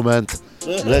 no comment.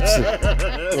 Let's.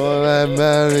 Oh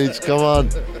man, it's come on.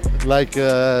 Like,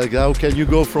 how can you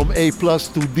go from A+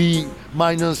 to D-?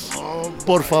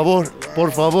 Por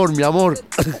favor, mi amor.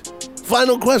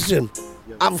 Final question.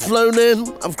 I've flown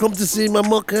in. I've come to see my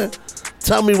mucker.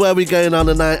 Tell me where we're going on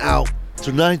a night out.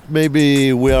 Tonight,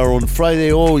 maybe we are on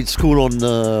Friday. Oh, it's cool on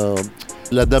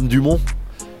La Dame du Mont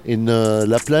in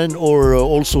La Plaine, or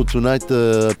also tonight,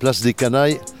 Place des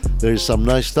Canailles. There is some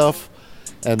nice stuff.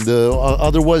 And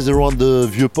otherwise, around the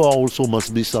Vieux-Port also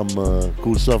must be some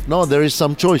cool stuff. No, there is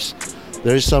some choice.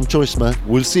 There is some choice, man.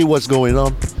 We'll see what's going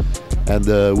on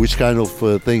and which kind of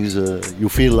things you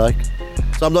feel like.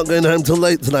 So I'm not going home till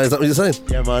late tonight, is that what you're saying?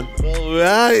 Yeah, man. All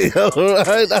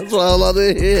right, that's what I want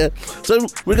to hear. So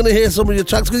we're going to hear some of your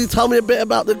tracks. Can you tell me a bit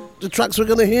about the tracks we're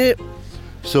going to hear?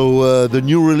 So the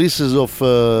new releases of,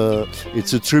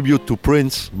 it's a tribute to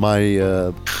Prince, my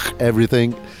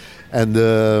everything, and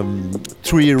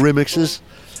 3 remixes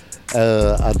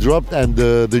are dropped, and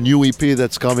the new EP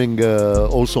that's coming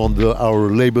also on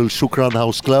our label Shukran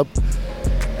House Club.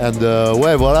 And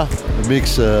ouais, voilà, a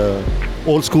mix,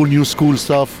 old school, new school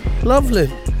stuff.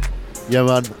 Lovely. Yeah,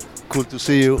 man, cool to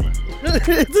see you.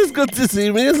 It is good to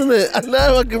see me, isn't it? And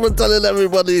now I keep on telling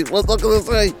everybody what I'm going to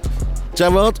say.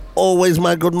 Jamad, always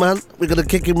my good man. We're going to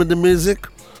kick in with the music.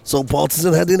 So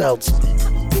Partisan heading out.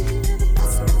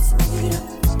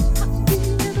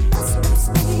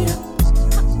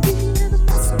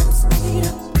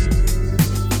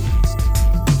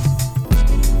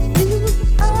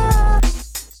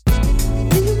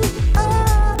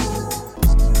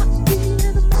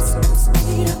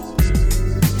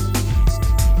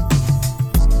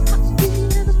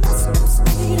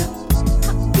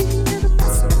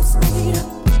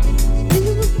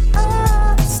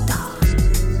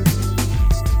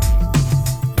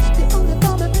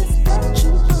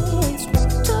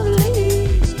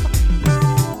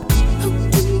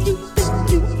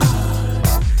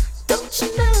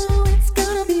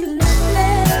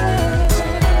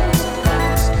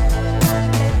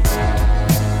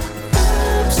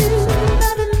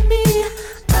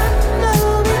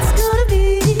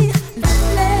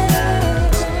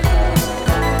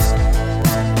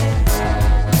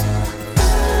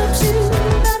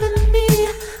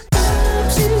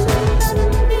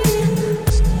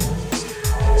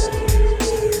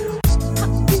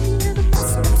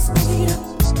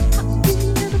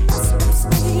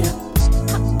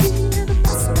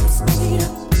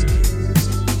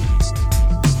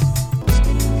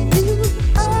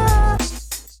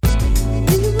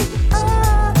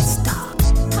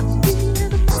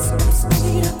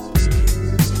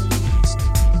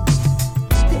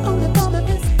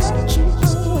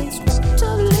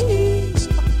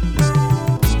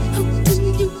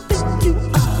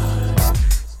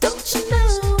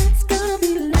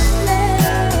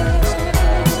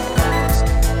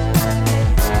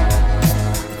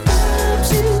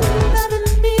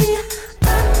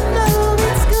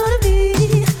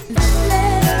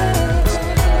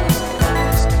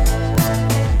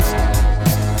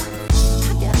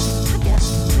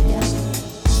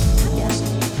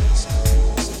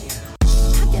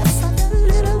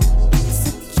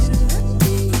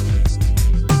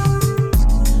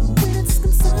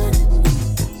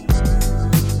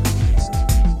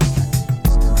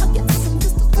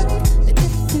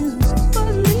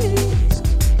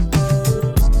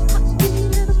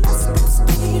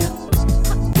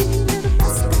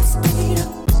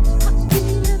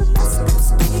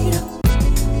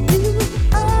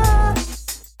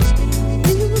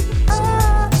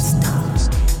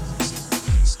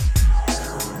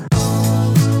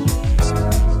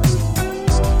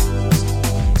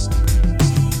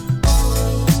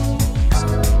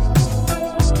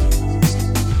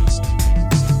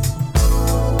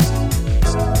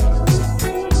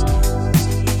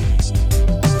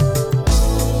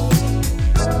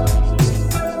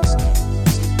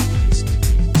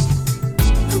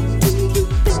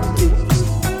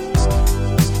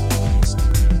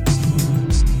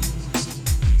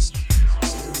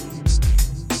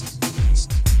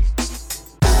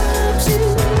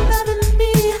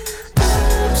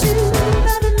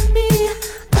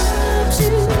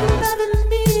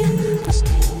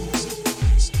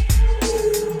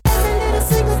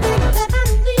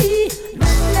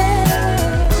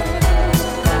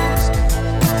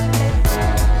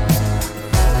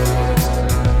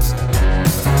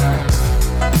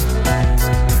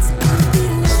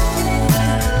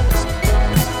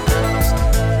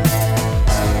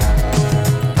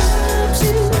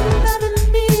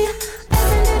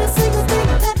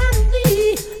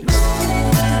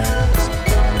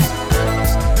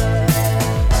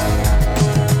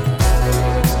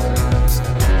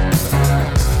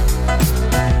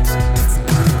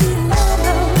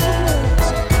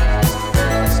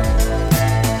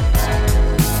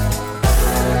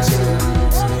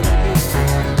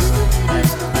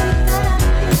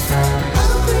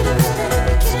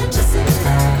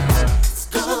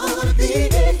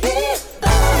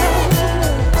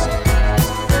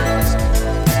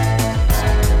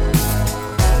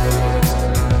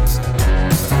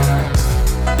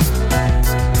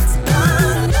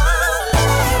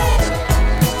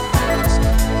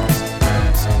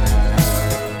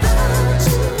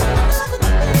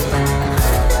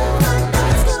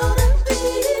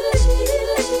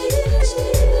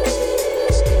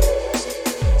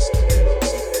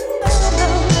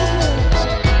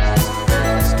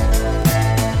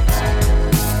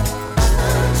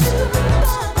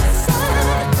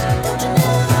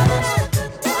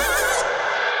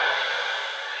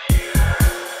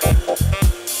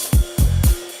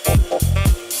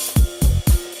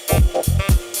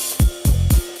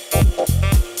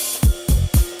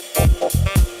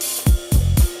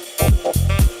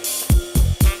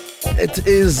 it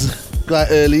is quite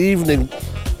early evening.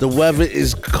 The weather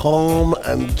is calm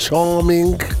and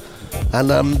charming,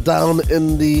 and I'm down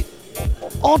in the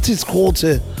artist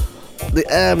quarter, the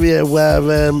area where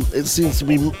it seems to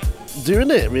be doing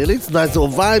it, really. It's nice little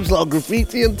vibes, a lot of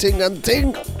graffiti and ting and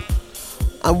ting.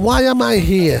 And why am I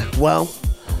here? Well,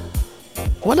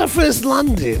 when I first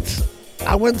landed,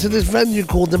 I went to this venue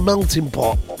called the Melting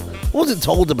Pot. I wasn't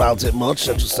told about it much.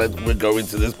 I just said, we're going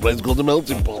to this place called the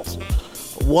Melting Pot.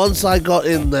 Once I got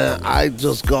in there, I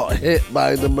just got hit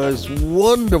by the most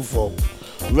wonderful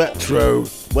retro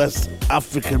West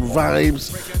African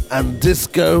vibes and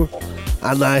disco,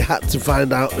 and I had to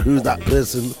find out who that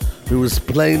person who was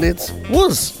playing it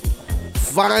was.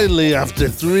 Finally, after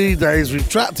 3 days, we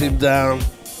tracked him down,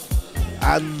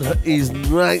 and he's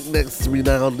right next to me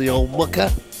now on the old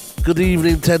mucker. Good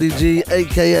evening, Teddy G,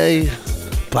 aka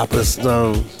Papa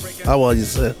Snow. How are you,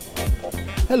 sir?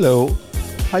 Hello.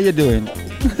 How you doing?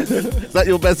 Is that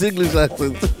your best English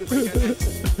accent?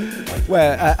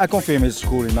 Well, I confirm it's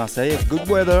cool in Marseille. It's good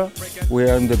weather.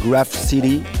 We're in the Graph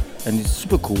City, and it's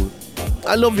super cool.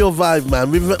 I love your vibe, man.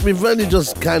 We've only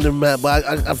just kind of met, but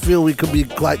I feel we could be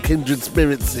quite kindred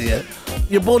spirits here.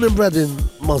 You're born and bred in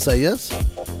Marseille, yes?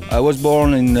 I was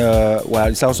born in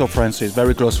south of France, so it's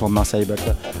very close from Marseille, but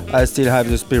I still have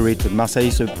the spirit. Marseille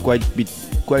is quite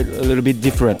a little bit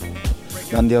different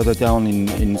than the other town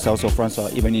in south of France or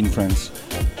even in France.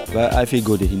 But I feel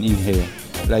good in here,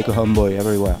 like a homeboy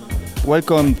everywhere.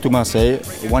 Welcome to Marseille,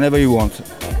 whenever you want,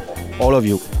 all of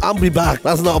you. I'll be back,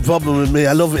 that's not a problem with me.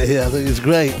 I love it here, I think it's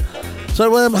great. So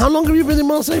how long have you been in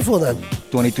Marseille for then?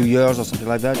 22 years or something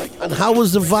like that. And how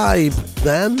was the vibe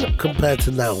then compared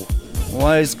to now?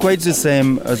 Well, it's quite the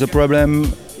same. The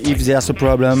problem, if there's a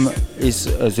problem, is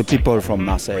the people from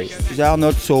Marseille. They are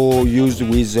not so used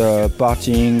with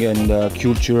partying and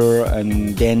culture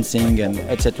and dancing and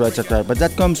etc. etc. But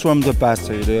that comes from the past.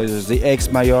 The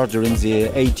ex-mayor during the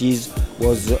 80s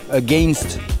was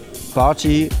against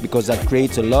party because that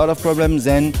creates a lot of problems.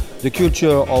 Then the culture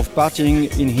of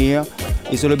partying in here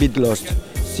is a little bit lost.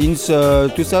 Since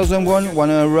 2001, when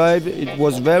I arrived, it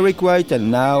was very quiet, and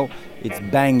now it's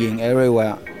banging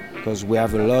everywhere because we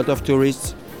have a lot of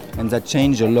tourists, and that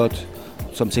changed a lot.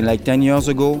 Something like 10 years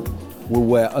ago, we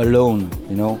were alone,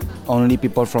 only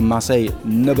people from Marseille.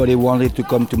 Nobody wanted to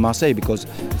come to Marseille because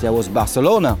there was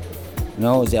Barcelona.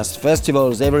 There's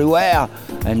festivals everywhere,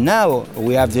 and now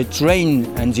we have the train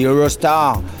and the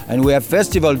Eurostar, and we have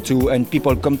festival too, and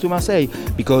people come to Marseille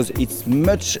because it's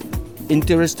much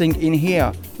interesting in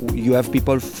here. You have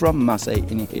people from Marseille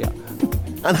in here.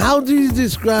 And how do you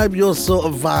describe your sort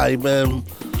of vibe?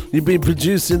 You've been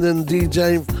producing and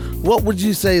DJing. What would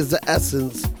you say is the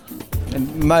essence?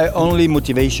 And my only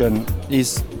motivation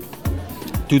is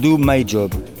to do my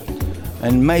job.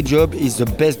 And my job is the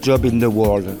best job in the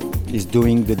world, is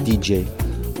doing the DJ.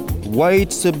 Why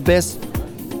it's the best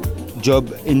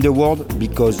job in the world?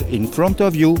 Because in front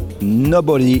of you,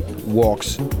 nobody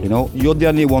works. You're the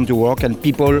only one to work, and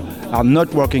people are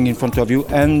not working in front of you,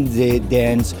 and they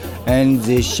dance, and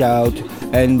they shout,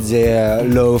 and they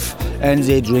laugh, and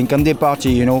they drink, and they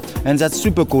party, and that's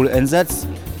super cool, and that's,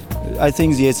 I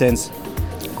think, the essence.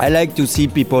 I like to see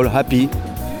people happy,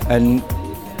 and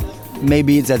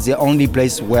maybe that's the only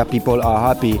place where people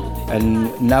are happy,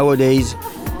 and nowadays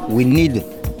we need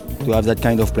to have that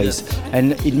kind of place,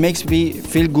 and it makes me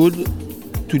feel good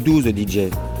to do the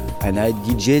DJ. And I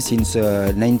DJ since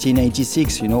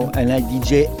 1986, and I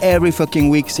DJ every fucking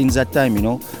week since that time,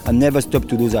 I never stopped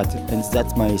to do that, and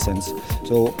that's my essence.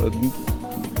 So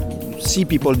see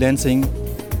people dancing,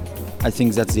 I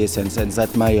think that's the essence, and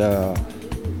that's my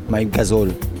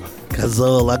gazole.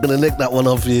 Gazole, I'm gonna nick that one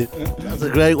off you. That's a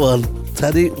great one.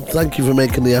 Teddy, thank you for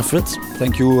making the effort.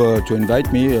 Thank you to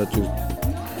invite me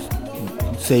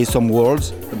to say some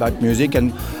words about music,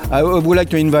 and I would like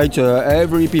to invite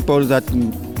every people that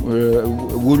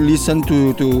would listen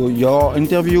to your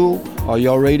interview or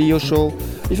your radio show.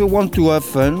 If you want to have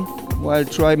fun, well,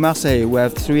 try Marseille. We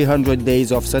have 300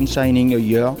 days of sunshining a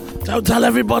year. Don't tell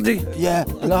everybody. Yeah.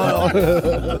 No.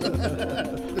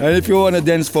 And if you want to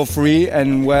dance for free,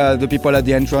 and where the people at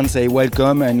the entrance say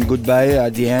welcome and goodbye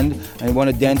at the end, and you want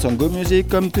to dance on good music,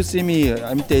 come to see me.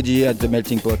 I'm Teji at the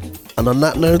Melting Pot. And on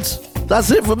that note,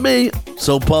 that's it for me.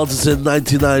 Soul Partisan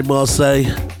 99 Marseille.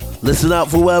 Listen out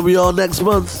for where we are next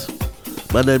month.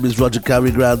 My name is Roger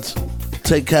Cary Grant.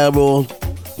 Take care all.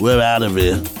 We're out of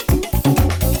here.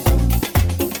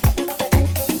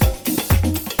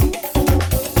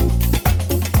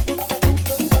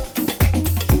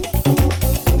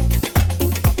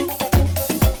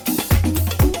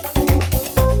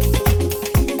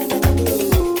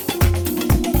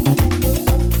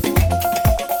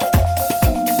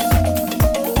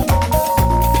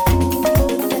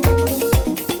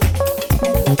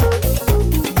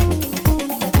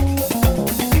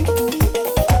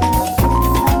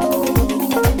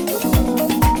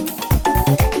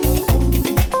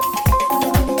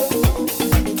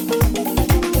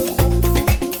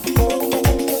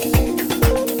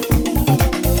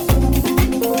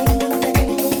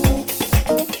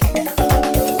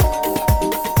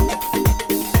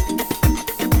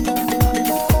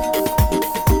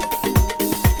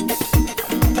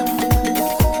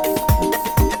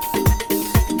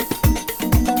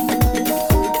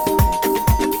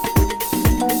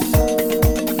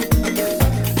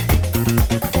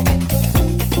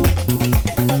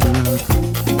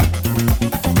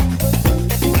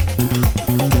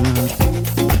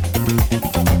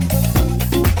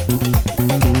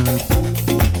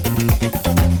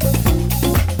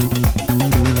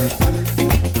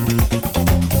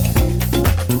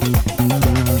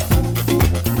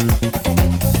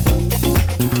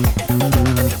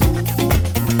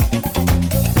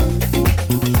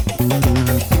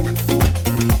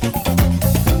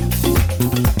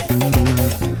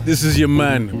 This is your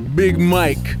man, Big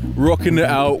Mike, rocking it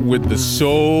out with the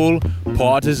Soul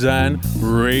Partisan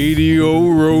Radio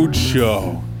Road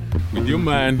Show with your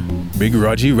man, Big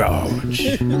Roger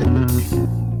Rouge.